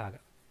விஷயத்துக்காக.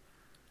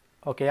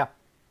 ஓகேயா?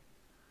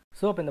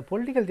 ஸோ அப்போ இந்த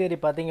பொலிட்டிக்கல் தியரி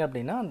பார்த்திங்க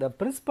அப்படின்னா அந்த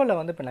பிரின்சிபலை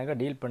வந்து பின்னாக்கா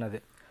டீல் பண்ணுது.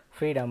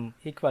 Freedom,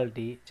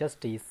 equality,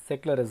 justice,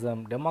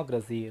 secularism,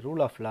 democracy,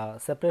 rule of law,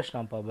 separation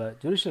of power,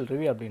 judicial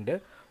review அப்படின்ட்டு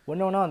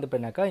ஒன்று ஒன்றா வந்து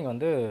பின்னாக்கா இங்கே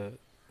வந்து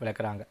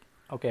விளக்குறாங்க.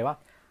 ஓகேவா?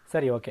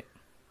 சரி, ஓகே.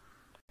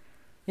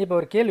 இப்போ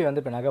ஒரு கேள்வி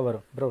வந்து பின்னாக்கா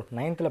வரும், ப்ரோ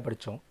 9th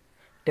படித்தோம்,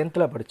 10th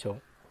படித்தோம்,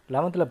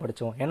 11th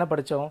படித்தோம், என்ன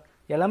படித்தோம்?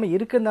 எல்லாமே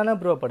இருக்குன்னு தானே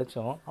ப்ரோ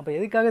படித்தோம். அப்போ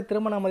எதுக்காக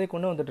திரும்ப நம்ம அதை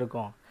கொண்டு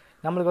வந்துட்டுருக்கோம்?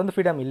 நம்மளுக்கு வந்து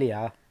ஃப்ரீடம்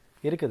இல்லையா?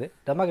 இருக்குது.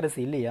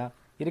 டெமோக்ரஸி இல்லையா?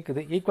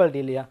 இருக்குது. ஈக்குவாலிட்டி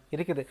இல்லையா?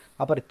 இருக்குது.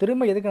 அப்புறம்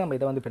திரும்ப எதுக்கு நம்ம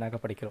இதை வந்து பின்னாக்க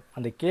படிக்கிறோம்?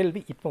 அந்த கேள்வி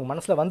இப்போ உங்கள்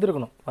மனசில்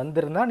வந்திருக்கணும்.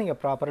 வந்திருந்தால் நீங்கள்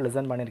ப்ராப்பராக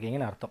லிசன்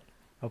பண்ணியிருக்கீங்கன்னு அர்த்தம்.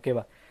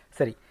 ஓகேவா?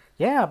 சரி,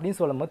 ஏன் அப்படின்னு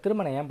சொல்லும்போது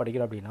திரும்ப நான் ஏன்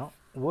படிக்கிறேன் அப்படின்னா,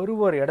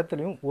 ஒரு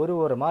இடத்துலையும்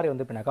ஒரு மாதிரி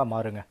வந்து பின்னாக்கா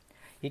மாறுங்க.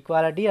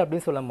 ஈக்குவாலிட்டி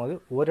அப்படின்னு சொல்லும் போது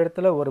ஒரு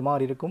இடத்துல ஒரு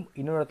மாதிரி இருக்கும்,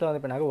 இன்னொரு இடத்துல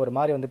வந்து பின்னாக்கா ஒரு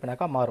மாதிரி வந்து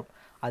பின்னாக்கா மாறும்.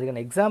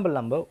 அதுக்கான எக்ஸாம்பிள்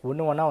நம்ம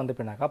ஒன்றா வந்து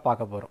பின்னாக்கா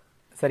பார்க்க போகிறோம்.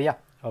 சரியா?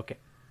 ஓகே.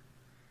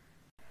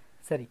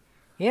 சரி,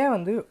 ஏன்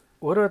வந்து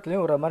ஒரு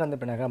இடத்துலையும் ஒரு மாதிரி வந்து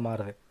பின்னாக்கா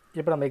மாறுது?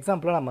 இப்போ நம்ம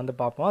எக்ஸாம்பிளாக நம்ம வந்து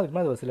பார்ப்போம். அதுக்கு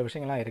மேலே ஒரு சில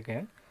விஷயங்கள்லாம்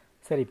இருக்குது.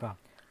 சரிப்பா,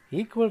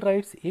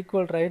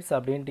 ஈக்குவல் ரைட்ஸ்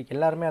அப்படின்ட்டு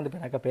எல்லாருமே வந்து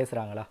பின்னாக்கா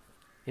பேசுகிறாங்களா?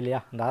 இல்லையா?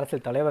 இந்த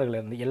அரசியல் தலைவர்கள்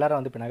இருந்து எல்லாரும்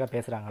வந்து பின்னாக்கா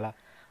பேசுகிறாங்களா?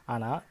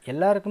 ஆனால்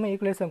எல்லாருக்குமே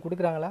ஈக்குவலைசேஷன்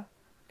கொடுக்குறாங்களா?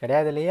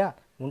 கிடையாது இல்லையா?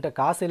 உன்கிட்ட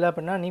காசு இல்லை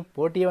அப்படின்னா நீ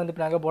போட்டியே வந்து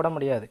பின்னாக்கா போட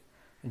முடியாது.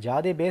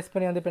 ஜாதியை பேஸ்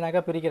பண்ணி வந்து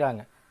பின்னாக்கா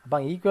பிரிக்கிறாங்க. அப்போ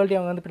ஈக்குவாலிட்டி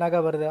அவங்க வந்து பின்னாக்கா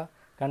வருதா?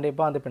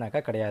 கண்டிப்பாக வந்து பின்னாக்கா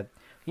கிடையாது.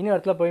 இன்னொரு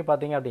இடத்துல போய்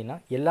பார்த்தீங்க அப்படின்னா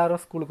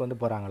எல்லாரும் ஸ்கூலுக்கு வந்து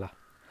போகிறாங்களா?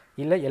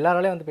 இல்லை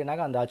எல்லாராலையும் வந்து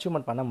பின்னாக்கா அந்த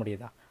அச்சீவ்மெண்ட் பண்ண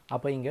முடியுதா?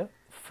 அப்போ இங்கே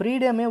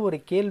ஃப்ரீடமே ஒரு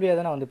கேள்வியாக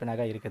தானே வந்து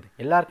பின்னாக்கா இருக்குது.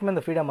 எல்லாருக்குமே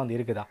அந்த ஃப்ரீடம் வந்து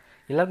இருக்குதா?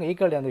 எல்லாருக்கும்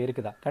ஈக்குவாலிட்டி வந்து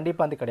இருக்குதா?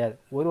 கண்டிப்பாக வந்து கிடையாது.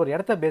 ஒரு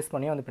இடத்த பேஸ்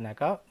பண்ணி வந்து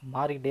பின்னாக்கா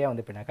மாறிக்கிட்டே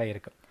வந்து பின்னாக்கா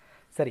இருக்குது.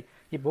 சரி,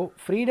 இப்போது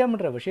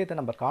ஃப்ரீடம்ன்ற விஷயத்தை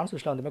நம்ம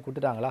கான்ஸ்டியூஷனில் வந்து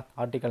கொடுத்துட்டாங்களா?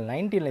 ஆர்டிகல்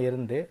 19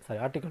 இருந்து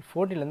ஆர்டிகல்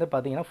 14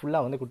 பார்த்தீங்கன்னா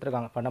ஃபுல்லாக வந்து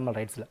கொடுத்துருக்காங்க ஃபண்டமெண்டல்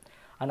ரைட்ஸில்.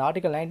 அந்த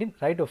ஆர்டிகல் 19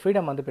 ரைட் டு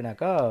ஃப்ரீடம் வந்து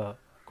பின்னாக்கா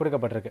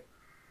கொடுக்கப்பட்டிருக்கு.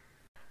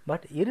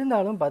 பட்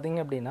இருந்தாலும் பார்த்தீங்க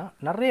அப்படின்னா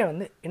நிறைய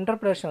வந்து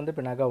இன்டர்பிரேஷன் வந்து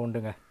பின்னாக்கா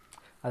உண்டுங்க.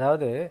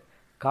 அதாவது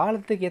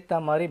காலத்துக்கு ஏற்ற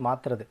மாதிரி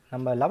மாற்றுறது.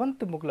 நம்ம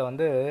 11th புக்கில்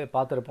வந்து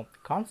பார்த்துருப்போம்,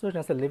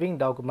 கான்ஸ்டியூஷன் இஸ் லிவிங்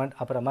டாக்குமெண்ட்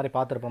அப்புறம் மாதிரி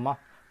பார்த்துருப்போமா?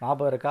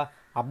 ஞாபகம் இருக்கா?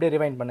 அப்படியே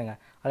ரிவைண்ட் பண்ணுங்கள்.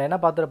 அதில் என்ன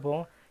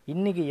பார்த்துருப்போம்?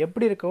 இன்றைக்கி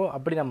எப்படி இருக்கோ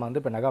அப்படி நம்ம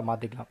வந்து பின்னாக்கா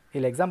மாற்றிக்கலாம்.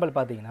 இதில் எக்ஸாம்பிள்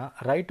பார்த்தீங்கன்னா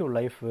right to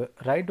life,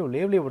 right to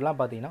லிவ்லிவுட்லாம்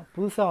பார்த்தீங்கன்னா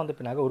புதுசாக வந்து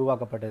பின்னாக்கா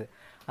உருவாக்கப்பட்டது.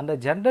 அந்த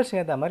ஜென்ரேஷன்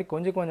ஏற்ற மாதிரி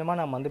கொஞ்சம் கொஞ்சமாக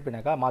நம்ம வந்து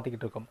பின்னாக்கா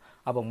மாற்றிக்கிட்டு இருக்கோம்.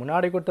 அப்போ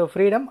முன்னாடி கொடுத்த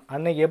ஃப்ரீடம்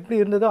அன்றைக்கி எப்படி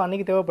இருந்ததோ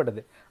அன்றைக்கி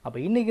தேவைப்படுது. அப்போ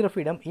இன்றைக்கிற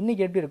ஃப்ரீடம்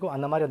இன்றைக்கி எப்படி இருக்கோ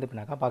அந்த மாதிரி வந்து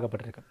பின்னாக்கா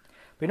பார்க்கப்பட்டிருக்கு.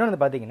 இப்போ இன்னொன்று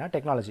வந்து பார்த்தீங்கன்னா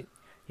டெக்னாலஜி.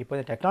 இப்போ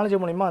இந்த டெக்னாலஜி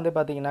மூலிமா வந்து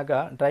பார்த்தீங்கன்னாக்கா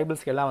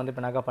ட்ரைபல்ஸ்க்கு எல்லாம் வந்து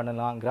பின்னாக்கா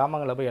பண்ணலாம்,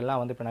 கிராமங்களில் போய் எல்லாம்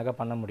வந்து பின்னாக்கா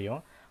பண்ண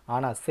முடியும்.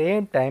 ஆனால்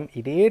சேம் டைம்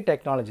இதே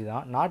டெக்னாலஜி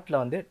தான்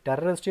நாட்டில் வந்து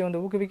டெரரிஸ்ட்டையும்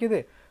வந்து ஊக்குவிக்குது,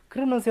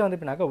 கிரிமினல்ஸையும் வந்து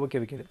பின்னாக்கா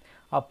ஊக்குவிக்குது.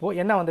 அப்போது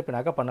என்ன வந்து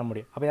பின்னாக்கா பண்ண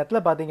முடியும்? அப்போ இந்த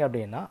இடத்துல பார்த்தீங்க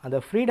அப்படின்னா அந்த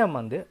ஃப்ரீடம்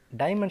வந்து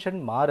டைமென்ஷன்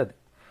மாறுது.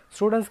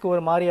 ஸ்டூடெண்ட்ஸ்க்கு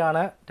ஒரு மாதிரியான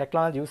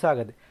டெக்னாலஜி யூஸ்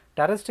ஆகுது,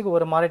 டெரரிஸ்ட்டுக்கு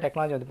ஒரு மாதிரி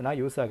டெக்னாலஜி வந்து பின்னா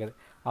யூஸ் ஆகுது.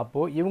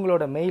 அப்போது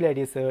இவங்களோட மெயில்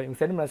ஐடிஸு, இவங்க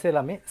சென்ட் மெசேஜ்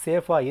எல்லாமே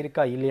சேஃபாக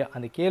இருக்கா இல்லையா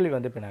அந்த கேள்வி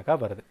வந்து பின்னாக்கா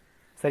வருது.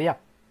 சரியா?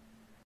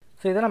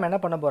 ஸோ இதை நம்ம என்ன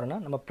பண்ண போகிறோம்னா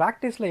நம்ம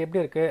ப்ராக்டிஸில் எப்படி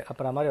இருக்குது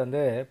அப்புறம் மாதிரி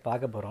வந்து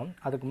பார்க்க போகிறோம்.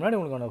 அதுக்கு முன்னாடி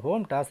உங்களுக்கு ஒன்று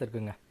ஹோம் டாஸ்க்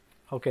இருக்குங்க.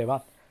 ஓகேவா?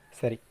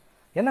 சரி,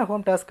 என்ன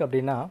ஹோம் டாஸ்க்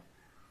அப்படின்னா,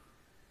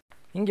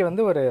 இங்கே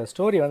வந்து ஒரு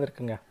ஸ்டோரி வந்து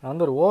இருக்குங்க. நான்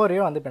வந்து ஒரு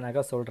ஓவரையும் வந்து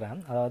பின்னாக்கா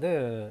சொல்கிறேன். அதாவது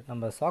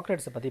நம்ம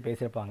சாக்ரேட்ஸை பற்றி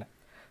பேசியிருப்பாங்க.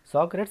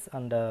 சாக்ரேட்ஸ்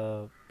அண்ட்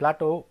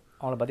பிளாட்டோ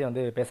அவங்கள பற்றி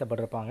வந்து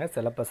பேசப்பட்டிருப்பாங்க.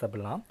 சிலபஸ்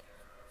அப்படிலாம்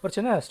ஒரு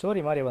சின்ன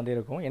ஸ்டோரி மாதிரி வந்து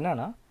இருக்கும்.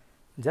 என்னென்னா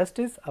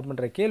ஜஸ்டிஸ்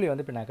அப்படின்ற கேள்வி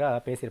வந்து பின்னாக்கா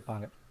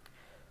பேசியிருப்பாங்க.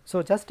 ஸோ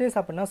ஜஸ்டிஸ்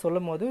அப்படின்னா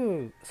சொல்லும் போது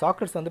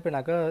சாக்ரேட்ஸ் வந்து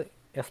பின்னாக்கா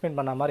எக்ஸ்பிளைன்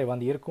பண்ண மாதிரி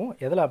வந்து இருக்கும்.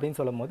 எதில் அப்படின்னு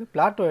சொல்லும் போது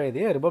பிளாட்டோ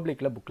எழுதிய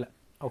ரிபப்ளிக்கில் புக்கில்.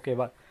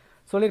 ஓகேவா?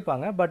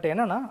 சொல்லியிருப்பாங்க. பட்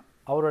என்னென்னா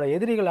அவரோட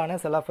எதிரிகளான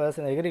செலஃபர்ஸ்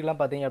இந்த எதிரிகள்லாம்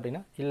பார்த்தீங்க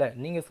அப்படின்னா, இல்லை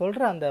நீங்கள்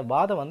சொல்கிற அந்த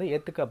வாதம் வந்து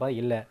ஏற்றுக்கப்பா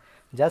இல்லை,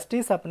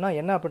 ஜஸ்டிஸ் அப்படின்னா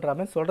என்ன அப்படின்ற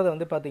மாதிரி சொல்கிறது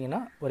வந்து பார்த்தீங்கன்னா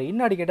ஒரு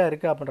இன்அடிகேட்டாக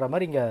இருக்குது அப்படின்ற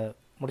மாதிரி இங்கே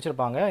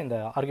முடிச்சிருப்பாங்க இந்த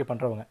ஆர்கியூ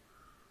பண்ணுறவங்க.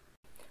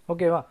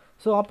 ஓகேவா?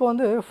 ஸோ அப்போ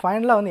வந்து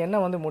ஃபைனலாக வந்து என்ன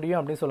வந்து முடியும்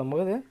அப்படின்னு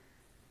சொல்லும்போது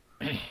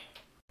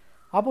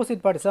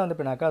ஆப்போசிட் பார்ட்டிஸாக வந்து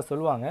பின்னாக்கா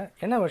சொல்லுவாங்க.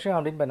 என்ன விஷயம்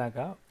அப்படின்னு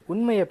பண்ணாக்கா,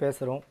 உண்மையை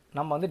பேசுகிறோம்,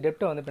 நம்ம வந்து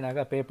டெப்ட்டை வந்து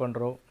பின்னாக்கா பே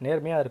பண்ணுறோம்,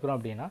 நேர்மையாக இருக்கிறோம்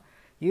அப்படின்னா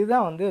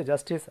இதுதான் வந்து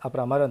ஜஸ்டிஸ்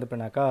அப்புறம் மாதிரி வந்து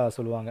பின்னாக்கா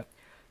சொல்லுவாங்க.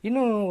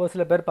 இன்னும் ஒரு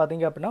சில பேர்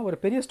பார்த்தீங்க அப்படின்னா ஒரு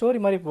பெரிய ஸ்டோரி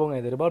மாதிரி போகும்.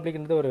 இது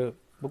ரிபப்ளிக்ன்றது ஒரு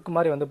புக்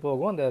மாதிரி வந்து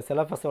போகும். அந்த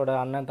செலஃபஸோட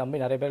அண்ணன்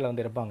தம்பி நிறைய பேர்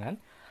வந்து இருப்பாங்க.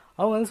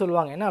 அவங்க வந்து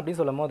சொல்லுவாங்க என்ன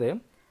அப்படின்னு சொல்லும் போது,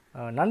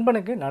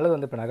 நண்பனுக்கு நல்லது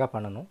வந்து பின்னாக்கா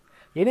பண்ணணும்,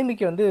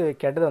 எனிமிக்கு வந்து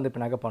கெட்டது வந்து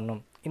பின்னாக்கா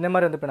பண்ணணும், இந்த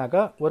மாதிரி வந்து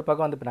பின்னாக்கா ஒரு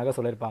பக்கம் வந்து பின்னாக்கா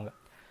சொல்லியிருப்பாங்க.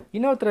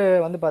 இன்னொருத்தர்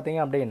வந்து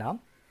பார்த்தீங்க அப்படின்னா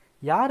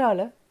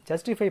யாரால்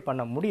ஜஸ்டிஃபை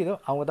பண்ண முடியுதோ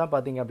அவங்க தான்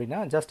பார்த்தீங்க அப்படின்னா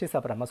ஜஸ்டிஸ்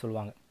அப்புறமா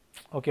சொல்லுவாங்க.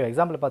 ஓகே,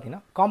 எக்ஸாம்பிள்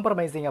பார்த்தீங்கன்னா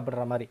காம்ப்ரமைசிங்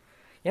அப்படின்ற மாதிரி.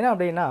 ஏன்னா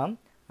அப்படின்னா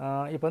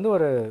இப்போ வந்து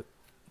ஒரு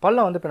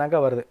பள்ளம் வந்து பின்னாக்கா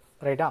வருது,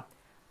 ரைட்டா?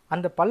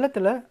 அந்த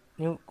பள்ளத்தில்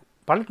நீ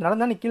பள்ளத்து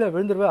நடந்தால் நீ கீழே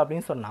விழுந்துருவேன்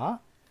அப்படின்னு சொன்னால்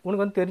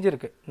உனக்கு வந்து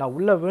தெரிஞ்சிருக்கு, நான்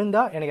உள்ளே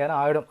விழுந்தால் எனக்கு எதனா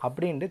ஆகிடும்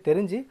அப்படின்ட்டு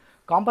தெரிஞ்சு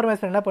காம்ப்ரமைஸ்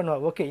பண்ணி என்ன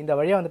பண்ணுவேன், ஓகே இந்த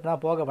வழியாக வந்து பின்னாக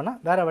போக வேணால்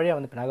வேறு வழியாக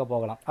வந்து பின்னாக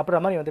போகலாம்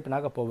அப்புறம் மாதிரி வந்து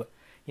பின்னாக போவேன்.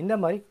 இந்த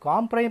மாதிரி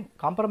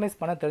காம்ப்ரமைஸ்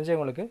பண்ண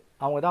தெரிஞ்சவங்களுக்கு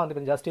அவங்க தான்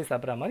வந்து ஜஸ்டிஸ்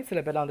அப்புறம் மாதிரி சில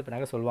பேர்லாம் வந்து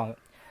பின்னாக சொல்லுவாங்க.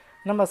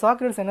 நம்ம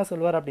சாக்ரேட்ஸ் என்ன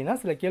சொல்வார் அப்படின்னா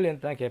சில கேள்வி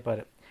வந்து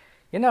கேட்பார்.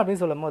 என்ன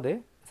அப்படின்னு சொல்லும் போது,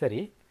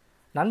 சரி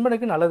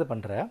நண்பனுக்கு நல்லது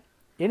பண்ணுற,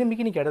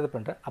 எனிமிக்கு நீ கெட்டது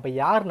பண்ணுற, அப்போ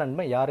யார்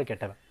நண்பன் யார்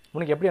கெட்டவன்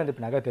உனக்கு எப்படி வந்து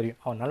பின்னாக்கா தெரியும்?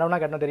 அவன் நல்லவனா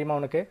கெட்டவன் தெரியுமா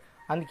உனக்கு?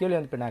 அந்த கேள்வி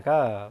வந்து பின்னாக்கா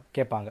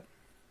கேட்பாங்க.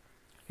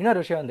 இன்னொரு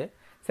விஷயம் வந்து,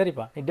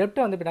 சரிப்பா நீ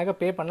டெப்ட்டை வந்து பின்னாக்கா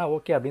பே பண்ணால்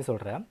ஓகே அப்படின்னு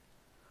சொல்கிறேன்,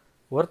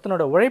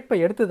 ஒருத்தனோட உழைப்பை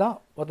எடுத்து தான்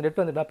ஒருத்தன்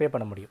டெப்ட் வந்து பே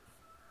பண்ண முடியும்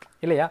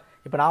இல்லையா?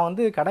 இப்போ நான்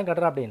வந்து கடன்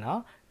கட்டுறேன் அப்படின்னா,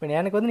 இப்போ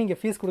எனக்கு வந்து நீங்கள்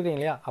ஃபீஸ் கொடுக்குறீங்க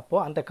இல்லையா,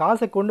 அப்போது அந்த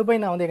காசை கொண்டு போய்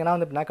நான் வந்து எங்கன்னா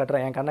வந்து நான்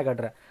கட்டுறேன், என் கண்ணை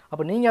கட்டுறேன்.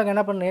 அப்போ நீங்கள் அங்கே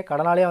என்ன பண்ணுறீங்க,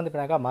 கடனாலே வந்து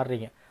பின்னாக்கா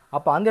மாறுறீங்க.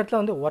 அப்போ அந்த இடத்துல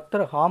வந்து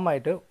ஒருத்தர் ஹார்ம்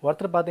ஆகிட்டு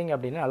ஒருத்தர் பார்த்தீங்க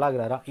அப்படின்னா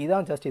நல்லாகிறாரா,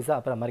 இதுதான் ஜஸ்டிஸாக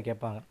அப்புறம் மாதிரி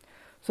கேட்பாங்க.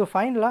 ஸோ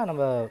ஃபைனலாக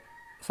நம்ம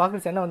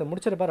சாக்ரேட்ஸ் என்ன வந்து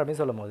முடிச்சிருப்பார்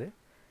அப்படின்னு சொல்லும் போது,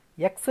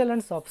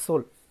 எக்ஸலன்ஸ் ஆஃப்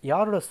சோல்,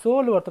 யாரோட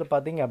சோல் ஒருத்தர்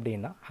பார்த்தீங்க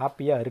அப்படின்னா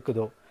ஹாப்பியாக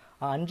இருக்குதோ,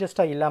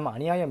 அன்ஜஸ்ட்டாக இல்லாமல்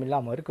அநியாயம்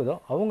இல்லாமல் இருக்குதோ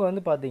அவங்க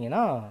வந்து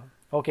பார்த்தீங்கன்னா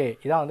ஓகே,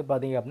 இதான் வந்து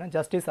பார்த்தீங்க அப்படின்னா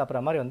ஜஸ்டிஸ்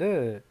அப்புறம் மாதிரி வந்து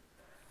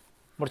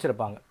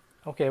முடிச்சிருப்பாங்க.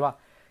 ஓகேவா?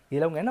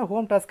 இதில் அவங்க என்ன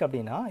ஹோம் டாஸ்க்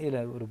அப்படின்னா,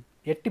 இதில் ஒரு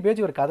 8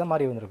 பேஜ் ஒரு கதை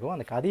மாதிரி வந்திருக்கும்.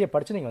 அந்த கதையை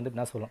படித்து நீங்கள் வந்து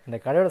நான் சொல்லணும். இந்த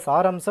கதையோட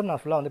சாராம்சம்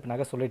நான் ஃபுல்லாக வந்து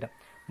பின்னாக சொல்லிட்டேன்.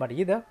 பட்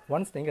இதை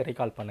ஒன்ஸ் நீங்கள்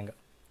ரீகால் பண்ணுங்கள்.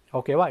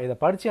 ஓகேவா? இதை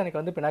படித்து எனக்கு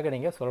வந்து பின்னாக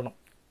நீங்கள் சொல்லணும்.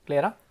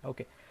 கிளியரா?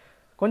 ஓகே.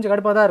 கொஞ்சம்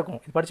கடுப்பாக தான் இருக்கும்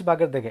இது படித்து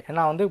பார்க்குறதுக்கு.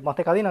 ஏன்னா வந்து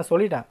மற்ற கதையை நான்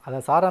சொல்லிட்டேன், அதை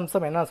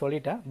சாராம்சம் என்ன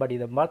சொல்லிட்டேன். பட்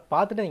இதை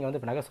பார்த்துட்டு நீங்கள்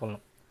வந்து பின்னாக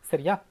சொல்லணும்.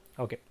 சரியா?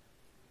 ஓகே,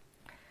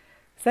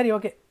 சரி.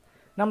 ஓகே,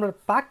 நம்மளோட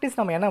ப்ராக்டிஸ்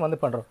நம்ம என்ன வந்து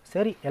பண்ணுறோம்?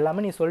 சரி,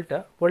 எல்லாமே நீ சொல்லிட்ட,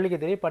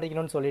 பொலிட்டிக்கல் தியரி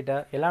படிக்கணும்னு சொல்லிட்ட,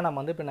 எல்லாம் நம்ம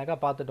வந்து பின்னாக்கா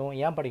பார்த்துட்டோம்,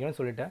 ஏன் படிக்கணும்னு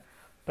சொல்லிட்டேன்.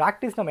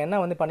 ப்ராக்டிஸ் நம்ம என்ன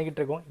வந்து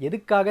பண்ணிக்கிட்டு இருக்கோம்?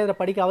 எதுக்காக இதை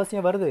படிக்க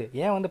அவசியம் வருது?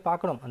 ஏன் வந்து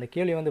பார்க்கணும்? அந்த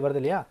கேள்வி வந்து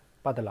வருது இல்லையா?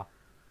 பார்த்துலாம்.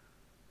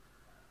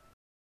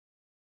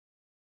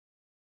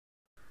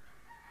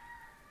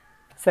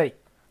 சரி,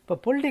 இப்போ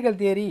பொலிட்டிக்கல்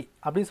தியரி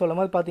அப்படின்னு சொல்லும்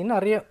போது பார்த்தீங்கன்னா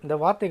நிறைய இந்த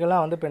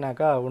வார்த்தைகள்லாம் வந்து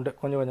பின்னாக்கா உண்டு,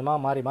 கொஞ்சம் கொஞ்சமாக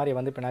மாறி மாறி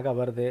வந்து பின்னாக்கா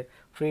வருது.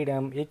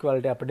 ஃப்ரீடம்,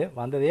 ஈக்குவாலிட்டி அப்படி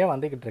வந்ததே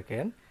வந்துக்கிட்டு இருக்கு.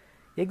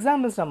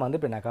 எக்ஸாம்பிள்ஸ் நம்ம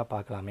வந்து பின்னாக்கா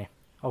பார்க்கலாமே.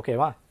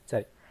 ஓகேவா?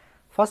 சரி,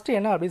 ஃபஸ்ட்டு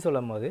என்ன அப்படின்னு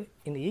சொல்லும் போது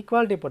இந்த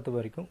ஈக்குவாலிட்டியை பொறுத்த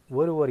வரைக்கும்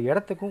ஒரு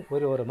இடத்துக்கும்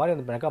ஒரு மாதிரி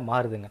வந்து பின்னாக்கா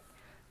மாறுதுங்க.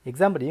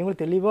 எக்ஸாம்பிள்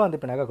இவங்களுக்கு தெளிவாக வந்து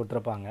பின்னாக்கா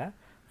கொடுத்துருப்பாங்க.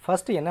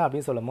 ஃபஸ்ட்டு என்ன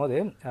அப்படின்னு சொல்லும் போது,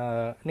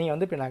 நீங்கள்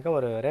வந்து பின்னாக்கா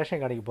ஒரு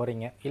ரேஷன் கடைக்கு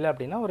போகிறீங்க, இல்லை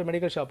அப்படின்னா ஒரு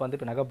மெடிக்கல் ஷாப் வந்து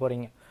பின்னாக்கா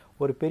போகிறீங்க.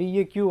 ஒரு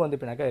பெரிய க்யூ வந்து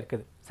பின்னாக்கா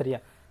இருக்குது. சரியா?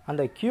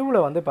 அந்த க்யூவில்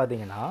வந்து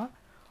பார்த்தீங்கன்னா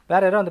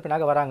வேறு யாரும் வந்து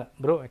பின்னாக்கா வராங்க.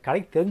 ப்ரோ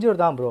கடைக்கு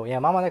தெரிஞ்சவர் தான் ப்ரோ,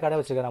 என் மாமா தான் கடை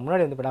வச்சுக்கிறேன்,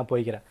 முன்னாடி வந்து பின்னா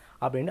போய்க்கிறேன்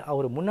அப்படின்னு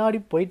அவர் முன்னாடி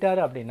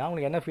போயிட்டார் அப்படின்னா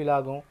உங்களுக்கு என்ன ஃபீல்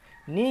ஆகும்?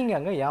 நீங்கள்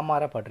அங்கே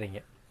ஏமாறப்படுறீங்க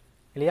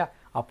இல்லையா?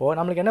 அப்போது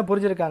நம்மளுக்கு என்ன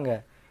புரிஞ்சுருக்காங்க?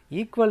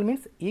 Equal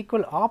means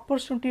equal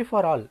opportunity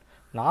for all.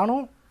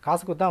 நானும்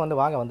காசு கொடுத்தா வந்து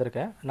வாங்க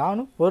வந்திருக்கேன்,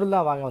 நானும் பொருள்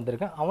தான் வாங்க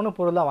வந்திருக்கேன், அவனும்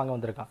பொருள் தான் வாங்க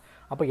வந்திருக்கான்.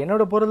 அப்போ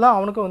என்னோடய பொருள் தான்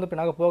அவனுக்கும் வந்து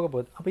பின்னாக போக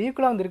போகுது. அப்போ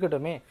ஈக்குவலாக வந்து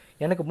இருக்கட்டுமே,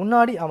 எனக்கு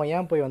முன்னாடி அவன்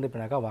ஏன் போய் வந்து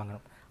பின்னாக்கா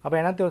வாங்கணும்? அப்போ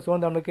என்ன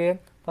தோணுது நம்மளுக்கு?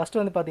 ஃபஸ்ட்டு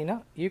வந்து பார்த்திங்கன்னா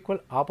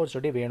ஈக்குவல்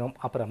ஆப்பர்ச்சுனிட்டி வேணும்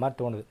அப்புறம் மாதிரி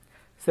தோணுது.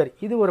 சரி,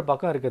 இது ஒரு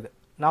பக்கம் இருக்குது.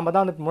 நம்ம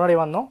தான் வந்து முன்னாடி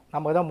வந்தோம்,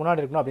 நம்ம தான்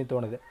முன்னாடி இருக்கணும் அப்படின்னு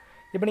தோணுது.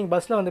 இப்போ நீங்கள்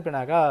பஸ்ஸில் வந்து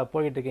பின்னாக்கா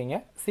போய்கிட்டு இருக்கீங்க,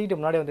 சீட்டு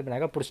முன்னாடி வந்து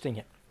பின்னாக்கா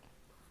பிடிச்சிட்டிங்க.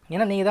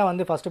 ஏன்னா நீங்கள் தான்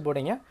வந்து ஃபஸ்ட்டு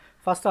போட்டிங்க,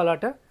 ஃபஸ்ட்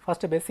அலாட்டு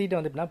ஃபஸ்ட்டு பேஸ் சீட்டை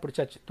வந்து பின்னா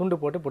பிடிச்சாச்சு, துண்டு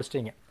போட்டு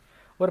பிடிச்சிட்டிங்க.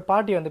 ஒரு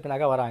பாட்டி வந்து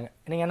பின்னாக்கா வராங்க,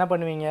 நீங்கள் என்ன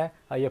பண்ணுவீங்க?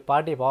 ஐயோ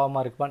பாட்டி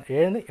பாவமாக இருக்குப்பான்னு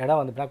எழுந்து இடம்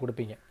வந்து பின்னா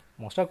கொடுப்பீங்க.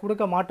 மோஸ்ட்டாக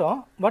கொடுக்க மாட்டோம்,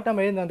 பட்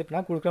நம்ம எழுந்து வந்து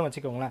பின்னா கொடுக்கணும்னு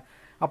வச்சுக்கோங்களேன்.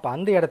 அப்போ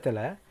அந்த இடத்துல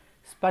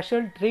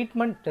ஸ்பெஷல்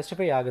ட்ரீட்மெண்ட்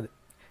ஜஸ்டிஃபை ஆகுது.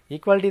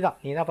 ஈக்குவாலிட்டி தான்,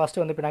 நீ தான்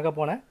ஃபஸ்ட்டு வந்து பின்னாக்கா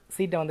போனேன்,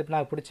 சீட்டை வந்து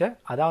பின்னாக்க பிடிச்ச,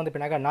 அதான் வந்து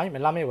பின்னாக்கா நியாயம்,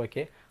 எல்லாமே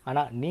ஓகே.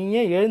 ஆனால்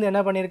நீயே எழுந்து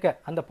என்ன பண்ணியிருக்க?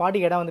 அந்த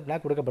பாட்டிக்கு இடம் வந்து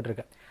பின்னாக்க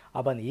கொடுக்கப்பட்டிருக்க.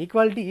 அப்போ அந்த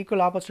ஈக்குவாலிட்டி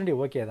ஈக்குவல் ஆப்பர்ச்சுனிட்டி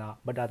ஓகே தான்,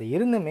 பட் அது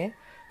இருந்துமே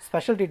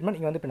ஸ்பெஷல் ட்ரீட்மெண்ட்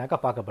இங்கே வந்து பின்னாக்கா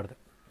பார்க்கப்படுது.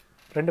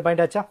 2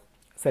 பாயிண்ட் ஆச்சா?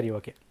 சரி,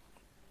 ஓகே.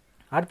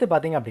 அடுத்து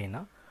பார்த்தீங்க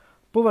அப்படின்னா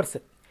புவர்ஸு.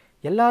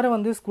 எல்லோரும்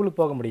வந்து ஸ்கூலுக்கு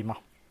போக முடியுமா?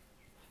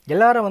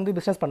 எல்லோரும் வந்து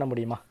பிஸ்னஸ் பண்ண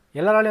முடியுமா?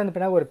 எல்லாராலையும் வந்து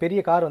பின்னாக்க ஒரு பெரிய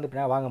கார் வந்து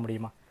பின்னாக்க வாங்க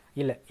முடியுமா?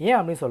 இல்லை. ஏன்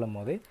அப்படின்னு சொல்லும்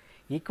போது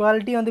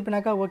ஈக்குவாலிட்டி வந்து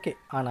பின்னாக்கா ஓகே,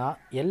 ஆனால்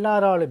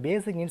எல்லாரோட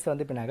பேசிக் நீட்ஸ்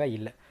வந்து பின்னாக்கா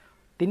இல்லை.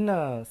 தின்ன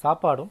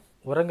சாப்பாடும்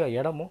உறங்க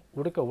இடமும்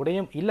உடுக்க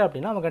உடையும் இல்லை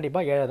அப்படின்னா அவன்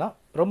கண்டிப்பாக ஏழை தான்,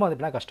 ரொம்ப வந்து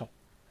பின்னா கஷ்டம்.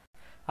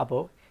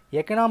 அப்போது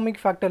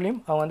எக்கனாமிக்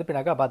ஃபேக்டர்லையும் அவங்க வந்து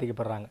பின்னாக்கா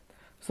பாதிக்கப்படுறாங்க.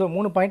 ஸோ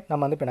 3 பாயிண்ட்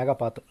நம்ம வந்து பின்னாக்கா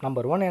பார்த்தோம்.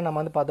 நம்பர் 1 நம்ம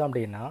வந்து பார்த்தோம்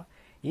அப்படின்னா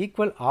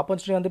ஈக்குவல்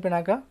ஆப்பர்ச்சுனிட்டி வந்து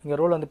பின்னாக்கா இங்கே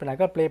ரோல் வந்து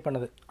பின்னாக்கா ப்ளே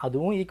பண்ணுது.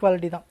 அதுவும்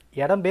ஈக்குவாலிட்டி தான்,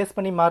 இடம் பேஸ்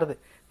பண்ணி மாறுது.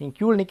 நீங்கள்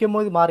க்யூவில் நிற்கும்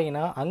போது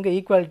மாறிங்கன்னா அங்கே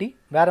ஈக்குவாலிட்டி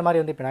வேறு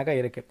மாதிரி வந்து பின்னாக்கா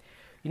இருக்குது.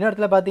 இன்னொரு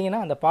இடத்துல பார்த்தீங்கன்னா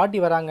அந்த பாட்டி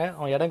வராங்க,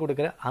 அவன் இடம்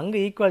கொடுக்குற, அங்கே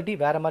ஈக்குவாலிட்டி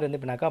வேறு மாதிரி வந்து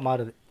பின்னாக்கா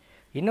மாறுது.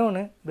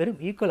 இன்னொன்று வெறும்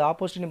ஈக்குவல்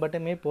ஆப்பர்ச்சுனிட்டி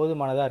மட்டுமே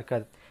போதுமானதாக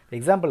இருக்காது.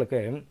 எக்ஸாம்பிளுக்கு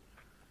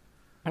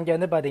இங்கே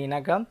வந்து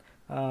பார்த்தீங்கன்னாக்கா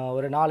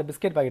ஒரு 4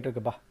 பிஸ்கெட் பாக்கெட்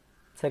இருக்குப்பா.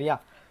 சரியா?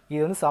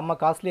 இது வந்து செம்ம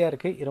காஸ்ட்லியாக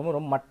இருக்குது, இது ரொம்ப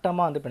ரொம்ப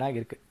மட்டமாக வந்து பின்னாக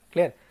இருக்குது.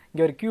 கிளியர்?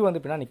 இங்கே ஒரு க்யூ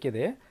வந்து பின்னா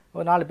நிற்கிது,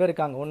 ஒரு 4 பேர்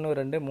இருக்காங்க, 1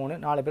 2 3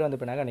 4 பேர் வந்து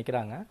பின்னாக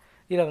நிற்கிறாங்க.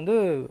 இதில் வந்து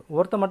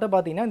ஒருத்த மட்டும்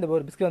பார்த்தீங்கன்னா இந்த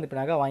ஒரு பிஸ்கெட் வந்து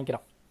பின்னாக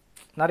வாங்கிக்கிறான்.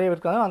 நிறைய பேர்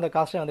இருக்காங்க, அந்த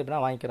காஸ்ட்டை வந்து பின்னா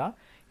வாங்கிக்கிறான்.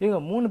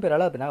 இவங்க 3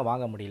 பேரால் பின்னாக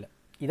வாங்க முடியல.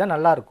 இதான்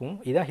நல்லாயிருக்கும்,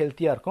 இதான்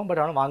ஹெல்த்தியாக இருக்கும், பட்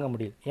அவனை வாங்க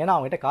முடியல, ஏன்னா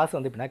அவங்ககிட்ட காசு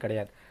வந்து பின்னா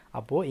கிடையாது.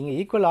 அப்போது இங்கே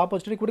ஈக்குவல்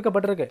ஆப்பர்ச்சுனிட்டி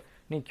கொடுக்கப்பட்டிருக்கு,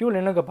 நீ க்யூவில்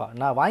நின்றுக்கப்பா,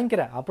 நான்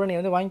வாங்கிக்கிறேன், அப்புறம் நீ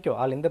வந்து வாங்கிக்கோ,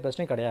 அதில் எந்த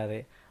பிரச்சனையும் கிடையாது.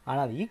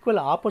 ஆனால் அது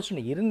ஈக்குவல்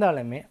ஆப்பர்ச்சுனிட்டி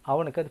இருந்தாலுமே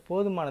அவனுக்கு அது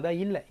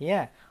போதுமானதாக இல்லை.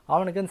 ஏன்?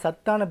 அவனுக்கு அந்த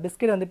சத்தான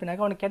பிஸ்கெட் வந்து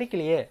பின்னாக்க அவனுக்கு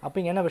கிடைக்கலையே. அப்போ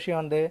இங்கே என்ன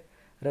விஷயம் வந்து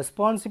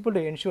responsible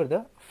to ensure the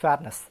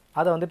fairness,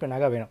 அதை வந்து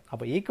பின்னாக்க வேணும்.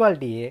 அப்போ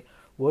ஈக்குவாலிட்டியே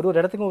ஒரு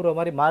இடத்துக்கும் ஒரு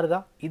மாதிரி மாறுதா,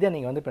 இதை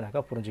நீங்கள் வந்து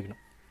பின்னாக்க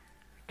புரிஞ்சுக்கணும்.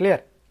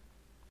 கிளியர்?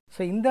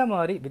 ஸோ இந்த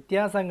மாதிரி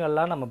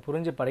வித்தியாசங்கள்லாம் நம்ம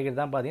புரிஞ்சு படிக்கிறது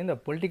தான் பார்த்தீங்கன்னா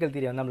இந்த பொலிட்டிக்கல்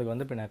தியரி வந்து நம்மளுக்கு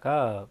வந்து பின்னாக்கா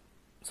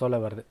சொல்ல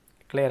வருது.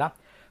 கிளியரா?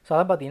 ஸோ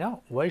அதை பார்த்தீங்கன்னா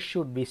why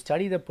should be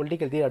study the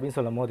political theory அப்படின்னு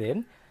சொல்லும் போது,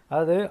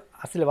 அதாவது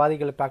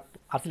அரசியல்வாதிகள்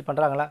அரசியல்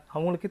பண்ணுறாங்களா,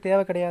 அவங்களுக்கு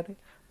தேவை கிடையாது.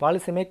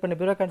 பாலிசி மேக் பண்ண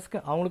பியூரோக்ராட்ஸ்க்கு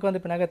அவங்களுக்கு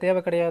வந்து பின்னாக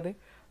தேவை கிடையாது.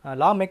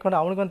 லா மேக் பண்ண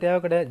அவங்களுக்கு வந்து தேவை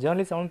கிடையாது.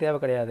 ஜேர்னலிஸ்ட் அவங்களுக்கு தேவை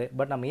கிடையாது.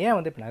 பட் நம்ம ஏன்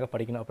வந்து பின்னாக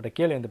படிக்கணும் அப்படின்ற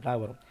கேள்வி வந்து பின்னாக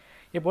வரும்.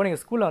 இப்போது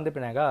நீங்கள் ஸ்கூலில் வந்து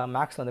பின்னாக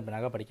மேக்ஸ் வந்து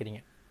பின்னாக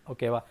படிக்கிறீங்க,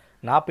 ஓகேவா?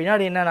 நான்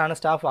பின்னாடி என்ன நானும்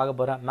ஸ்டாஃப் ஆக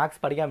போகிறேன்,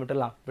 மேக்ஸ் படிக்காமல்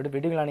விட்டுடலாம்,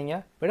 விடுவீங்களா?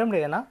 நீங்கள் விட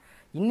முடியாது. ஏன்னா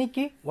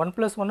இன்றைக்கி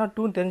 1+1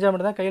 2 தெரிஞ்சால்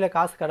மட்டும் தான் கையில்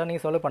காசு கடை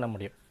நீங்கள் சொல்ல பண்ண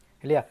முடியும்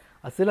இல்லையா?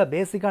 அது சில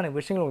பேசிக்கான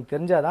விஷயங்கள் உங்களுக்கு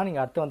தெரிஞ்சால் தான்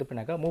நீங்கள் அடுத்து வந்து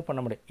பின்னாக்க மூவ் பண்ண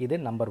முடியும். இது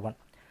நம்பர் 1.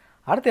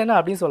 அடுத்து என்ன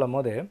அப்படின்னு சொல்லும்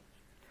போது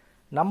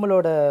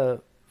நம்மளோட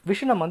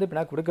விஷன் நம்ம வந்து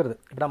பின்னாக கொடுக்குறது.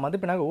 இப்போ நம்ம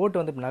வந்து பின்னாக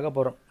ஓட்டு வந்து பின்னாக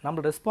போகிறோம்,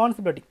 நம்மளோட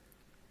ரெஸ்பான்சிபிலிட்டி,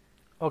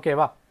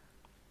 ஓகேவா?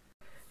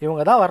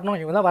 இவங்க தான் வரணும்,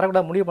 இவங்க தான்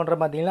வரக்கூடாது முடிவு பண்ணுற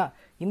பார்த்தீங்களா?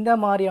 இந்த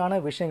மாதிரியான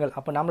விஷயங்கள்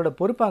அப்போ நம்மளோட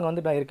பொறுப்பு அங்கே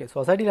வந்து இருக்குது.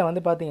 சொசைட்டியில்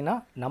வந்து பார்த்தீங்கன்னா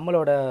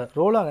நம்மளோட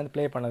ரோல் அங்கே வந்து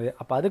ப்ளே பண்ணுது.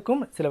 அப்போ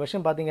அதுக்கும் சில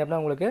விஷயம் பார்த்தீங்க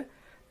அப்படின்னா உங்களுக்கு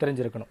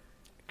தெரிஞ்சிருக்கணும்.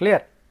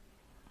 கிளியர்?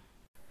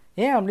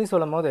 ஏன் அப்படின்னு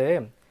சொல்லும் போது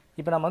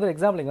இப்போ நம்ம வந்து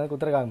எக்ஸாம்பிள் இங்கே வந்து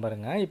கொடுத்துருக்காங்க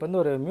பாருங்கள். இப்போ வந்து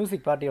ஒரு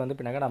மியூசிக் பார்ட்டி வந்து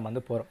பின்னாக்க நம்ம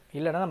வந்து போகிறோம்.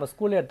 இல்லைனா நம்ம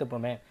ஸ்கூல்லே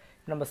எடுத்துப்போமே.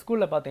 நம்ம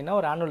ஸ்கூலில் பார்த்தீங்கன்னா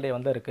ஒரு ஆனுவல் டே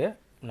வந்து இருக்குது.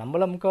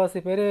 நம்மள முக்கால்வாசி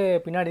பேர்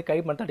பின்னாடி கை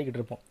மட்டும் அடிக்கிட்டு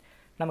இருப்போம்.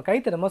 நம்ம கை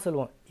தரமா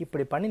சொல்லுவோம்,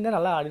 இப்படி பண்ணியிருந்தால்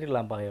நல்லா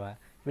ஆடிருக்கலாம் பாயவன்,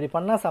 இப்படி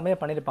பண்ணால் செமையாக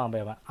பண்ணியிருப்பான்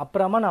பாயவன்.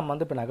 அப்புறமா நம்ம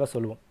வந்து இப்போ நகை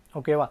சொல்லுவோம்.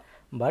 ஓகேவா?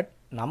 பட்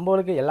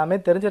நம்மளுக்கு எல்லாமே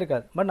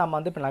தெரிஞ்சிருக்காது. பட் நம்ம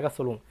வந்து இப்போ நகை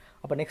சொல்லுவோம்.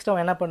 அப்போ நெக்ஸ்ட்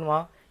அவன் என்ன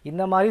பண்ணுவான்,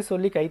 இந்த மாதிரி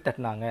சொல்லி கை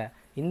தட்டினாங்க,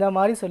 இந்த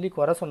மாதிரி சொல்லி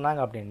குறை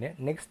சொன்னாங்க அப்படின்னு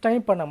நெக்ஸ்ட்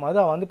டைம் பண்ணும்போது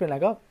அவன் வந்து இப்போ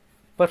நகை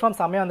பெர்ஃபார்ம்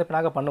செம்மையாக வந்து இப்போ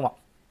நகை பண்ணுவான்.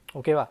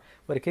 ஓகேவா?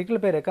 ஒரு கிரிக்கெட்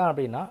பிளேயர் இருக்கான்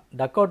அப்படின்னா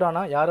டக் அவுட்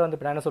ஆனால் யாரும் வந்து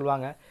இப்போ என்ன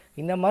சொல்லுவாங்க,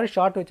 இந்த மாதிரி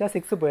ஷார்ட் வச்சா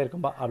 6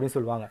 போயிருக்கும்பா அப்படின்னு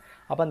சொல்லுவாங்க.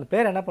 அப்போ அந்த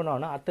பேர் என்ன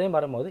பண்ணுவாங்கன்னா அத்தையும்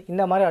வரும்போது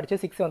இந்த மாதிரி அடிச்சு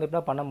 6 வந்து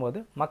இப்போ பண்ணும்போது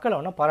மக்களை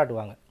ஒன்றா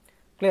பாராட்டுவாங்க.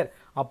 கிளியர்?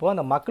 அப்போது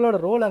அந்த மக்களோட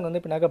ரோல் அங்கே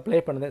வந்து பின்னாக்க ப்ளே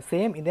பண்ணுது.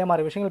 சேம் இதே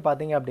மாதிரி விஷயங்கள்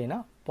பார்த்தீங்க அப்படின்னா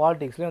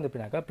பாலிடிக்ஸ்லேயும் வந்து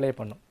பின்னாக்க ப்ளே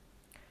பண்ணும்.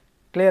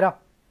 கிளியரா?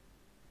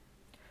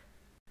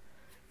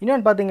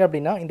 இன்னொன்று பார்த்தீங்க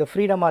அப்படின்னா இந்த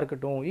ஃப்ரீடமாக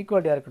இருக்கட்டும்,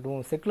 ஈக்குவாலிட்டியாக இருக்கட்டும்,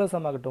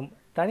 செக்குலரிசமாக இருக்கட்டும்,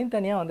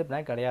 தனித்தனியாக வந்து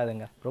பின்னாக்க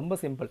கிடையாதுங்க. ரொம்ப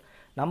சிம்பிள்.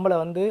 நம்மளை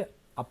வந்து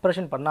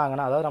அப்ரேஷன்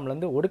பண்ணாங்கன்னா, அதாவது நம்மளை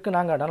வந்து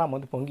ஒடுக்குனாங்கன்னா நம்ம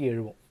வந்து பொங்கி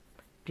எழுவோம்.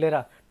 கிளியரா?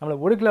 நம்மளை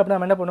ஒடுக்கல அப்படின்னா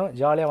நம்ம என்ன பண்ணுவோம்,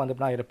 ஜாலியாக வந்து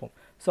அப்படின்னா இருப்போம்.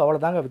 ஸோ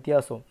அவ்வளோதாங்க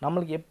வித்தியாசம்.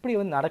 நம்மளுக்கு எப்படி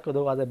வந்து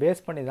நடக்குதோ அதை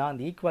பேஸ் பண்ணி தான்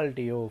அந்த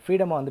ஈக்குவாலிட்டியோ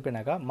ஃப்ரீடமாக வந்து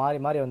பின்னாக்கா மாறி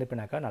மாறி வந்து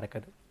பின்னாக்கா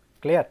நடக்குது.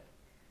 கிளியர்?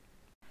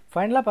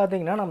 ஃபைனலாக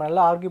பார்த்தீங்கன்னா நம்ம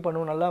நல்லா ஆர்கியூ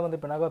பண்ணுவோம், நல்லா வந்து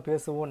பின்னாக்கா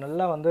பேசுவோம்,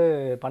 நல்லா வந்து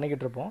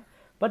பண்ணிக்கிட்டு இருப்போம்.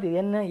 பட் இது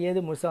என்ன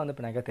ஏது முழுசாக வந்து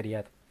பின்னாக்கா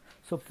தெரியாது.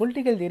 ஸோ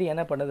பொலிட்டிக்கல் தியரி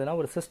என்ன பண்ணுதுன்னா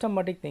ஒரு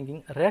சிஸ்டமேட்டிக்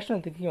திங்கிங்,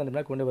 ரேஷனல் திங்கிங்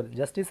வந்து கொண்டு வருது.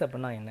 ஜஸ்டிஸ்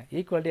அப்படின்னா என்ன,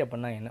 ஈக்குவாலிட்டி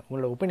அப்படின்னா என்ன,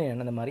 உங்களோட ஒப்பீனியன்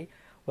என்ன, இந்த மாதிரி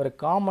ஒரு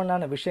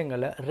காமனான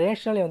விஷயங்களை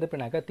ரேஷனலி வந்து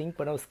பின்னாக்கா திங்க்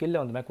பண்ண ஒரு ஸ்கில்லை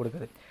வந்து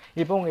கொடுக்குது.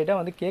 இப்போ உங்கள்கிட்ட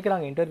வந்து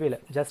கேட்குறாங்க இன்டர்வியூவில்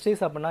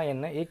ஜஸ்டிஸ் அப்படின்னா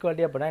என்ன,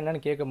 ஈக்குவாலிட்டி அப்படின்னா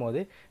என்னன்னு கேட்கும்போது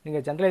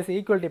நீங்கள் ஜென்ரலைஸ்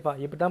ஈக்குவாலிட்டிப்பா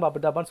இப்படி தான்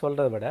அப்படி தாப்பான்னு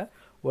சொல்கிறத விட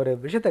ஒரு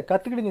விஷயத்தை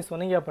கற்றுக்கிட்டு நீ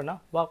சொன்னீங்க அப்படின்னா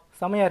வா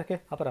செமையாக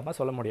இருக்குது அப்புறமா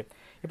சொல்ல முடியும்.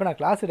 இப்போ நான்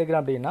கிளாஸ்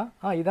எடுக்கிறேன் அப்படின்னா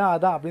இதான்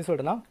அதான் அப்படின்னு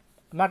சொல்லிட்டுனா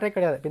மேட்டரே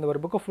கிடையாது. இப்போ இந்த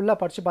ஒரு புக்கை ஃபுல்லாக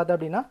படித்து பார்த்தேன்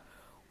அப்படின்னா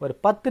ஒரு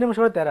 10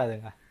 நிமிஷம் கூட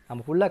தேராதுங்க.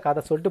 நம்ம ஃபுல்லாக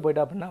கதை சொல்லிட்டு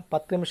போயிட்டோம் அப்படின்னா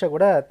 10 நிமிஷம்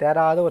கூட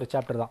தேராத ஒரு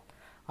சாப்டர் தான்.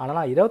 ஆனால்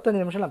நான் 25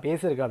 நிமிஷம் நான்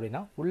பேசியிருக்கேன்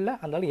அப்படின்னா உள்ளே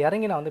அந்த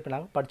இறங்கி நான் வந்து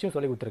பின்னாங்க படிச்சும்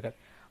சொல்லி கொடுத்துருக்கேன்.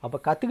 அப்போ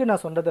கற்றுக்கு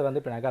நான் சொன்னதை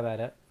வந்து பின்னாக்கா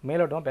வேறு,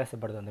 மேலோட்டமாக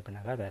பேசப்படுறது வந்து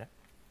பின்னாக்கா வேறு.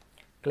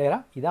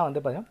 கிளியராக? இதான் வந்து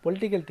பார்த்தீங்கன்னா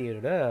பொலிட்டிக்கல்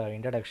தியரியோட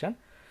இன்ட்ரடக்ஷன்.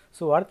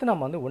 ஸோ அடுத்து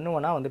நம்ம வந்து ஒன்று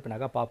ஒன்றா வந்து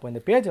பின்னாக்கா பார்ப்போம்.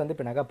 இந்த பேஜ் வந்து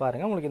பின்னாக்கா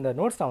பாருங்கள். உங்களுக்கு இந்த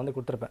நோட்ஸ் நான் வந்து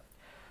கொடுத்துருப்பேன்.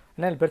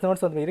 ஏன்னா பெருசு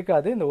நோட்ஸ் வந்து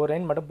இருக்காது, இந்த ஒரு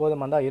லைன் மட்டும்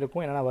போதுமாக தான்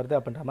இருக்கும். என்னென்ன வருது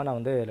அப்படின்ற மாதிரி நான்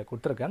வந்து இதில்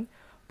கொடுத்துருக்கேன்.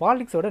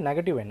 பாலிடிக்ஸோட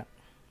நெகட்டிவ் என்ன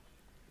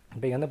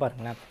இப்போ வந்து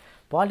பாருங்களேன்.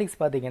 பாலிடிக்ஸ்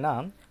பார்த்தீங்கன்னா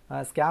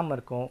ஸ்கேம்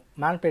இருக்கும்,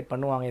 மேனிபுலேட்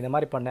பண்ணுவாங்க, இந்த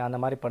மாதிரி பண்ண அந்த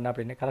மாதிரி பண்ண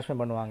அப்படின்னு கரெக்ஷன்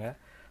பண்ணுவாங்க.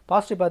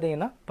 பாசிட்டிவ்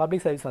பார்த்தீங்கன்னா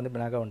பப்ளிக் சர்வீஸ் வந்து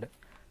பின்னாக்கா உண்டு.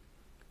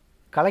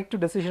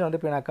 கலெக்டிவ் டெசிஷன்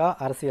வந்து பின்னாக்கா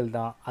அரசியல்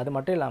தான். அது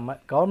மட்டும் இல்லாமல்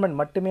கவர்மெண்ட்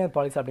மட்டுமே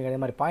பாலிசி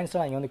அப்படிங்கிற மாதிரி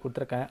பாயிண்ட்ஸ்லாம் இங்கே வந்து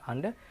கொடுத்துருக்கேன்.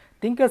 அண்டு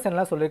திங்கர்ஸ்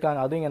எல்லாம்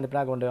சொல்லியிருக்காங்க, அதுவும் இங்கே வந்து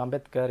பின்னாக்க உண்டு.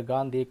 அம்பேத்கர்,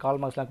 காந்தி,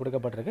 கால் மார்க்ஸ்லாம்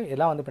கொடுக்கப்பட்டிருக்கு.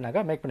 இதெல்லாம் வந்து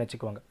பின்னாக்கா மேக் பண்ணி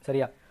வச்சுக்குவாங்க.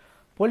 சரியா?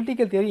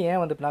 பொலிட்டிக்கல் தியரி ஏன்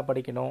வந்து பின்னா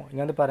படிக்கணும்,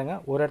 இங்கே வந்து பாருங்கள்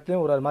ஒரு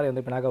இடத்துலையும் ஒரு மாதிரி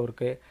வந்து பின்னாக்கா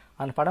இருக்குது.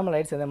 அந்த படம்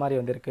லைட்ஸ் எந்த மாதிரி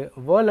வந்துருக்கு,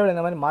 வேர்ல்டு லெவல்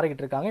இந்த மாதிரி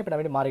மாறிக்கிட்டு இருக்காங்க, இப்போ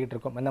நம்ம மாறிக்கிட்டு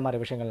இருக்கோம் இந்த மாதிரி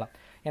விஷயங்கள்லாம்.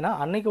 ஏன்னா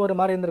அன்றைக்கி ஒரு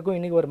மாதிரி இருந்திருக்கும்,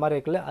 இன்றைக்கி ஒரு மாதிரி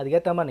இருக்குல்ல,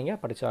 அதுக்கேற்ற மாதிரி நீங்கள்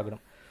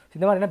படிச்சாகணும்.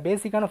 இந்த மாதிரி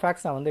பேசிக்கான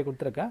ஃபேக்ட்ஸ் நான் வந்து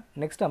கொடுத்துருக்கேன்.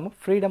 நெக்ஸ்ட் நம்ம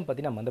ஃப்ரீடம்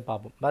பற்றி நம்ம வந்து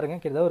பார்ப்போம்.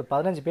 பாருங்கள் கிட்டத்தட்ட ஒரு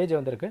 15 பேஜ்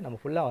வந்துருக்கு, நம்ம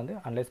ஃபுல்லாக வந்து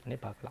அனலைஸ் பண்ணி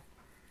பார்க்கலாம்.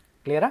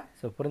 கிளியராக?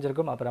 ஸோ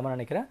புரிஞ்சிருக்கும் அப்புறமா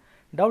நினைக்கிறேன்.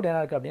 டவுட் என்ன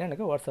இருக்குது அப்படின்னா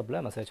எனக்கு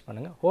வாட்ஸ்அப்பில் மெசேஜ்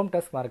பண்ணுங்கள். ஹோம்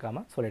டாஸ்க்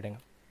மறக்காமல்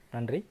சொல்லிவிடுங்க.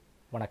 நன்றி,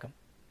 வணக்கம்.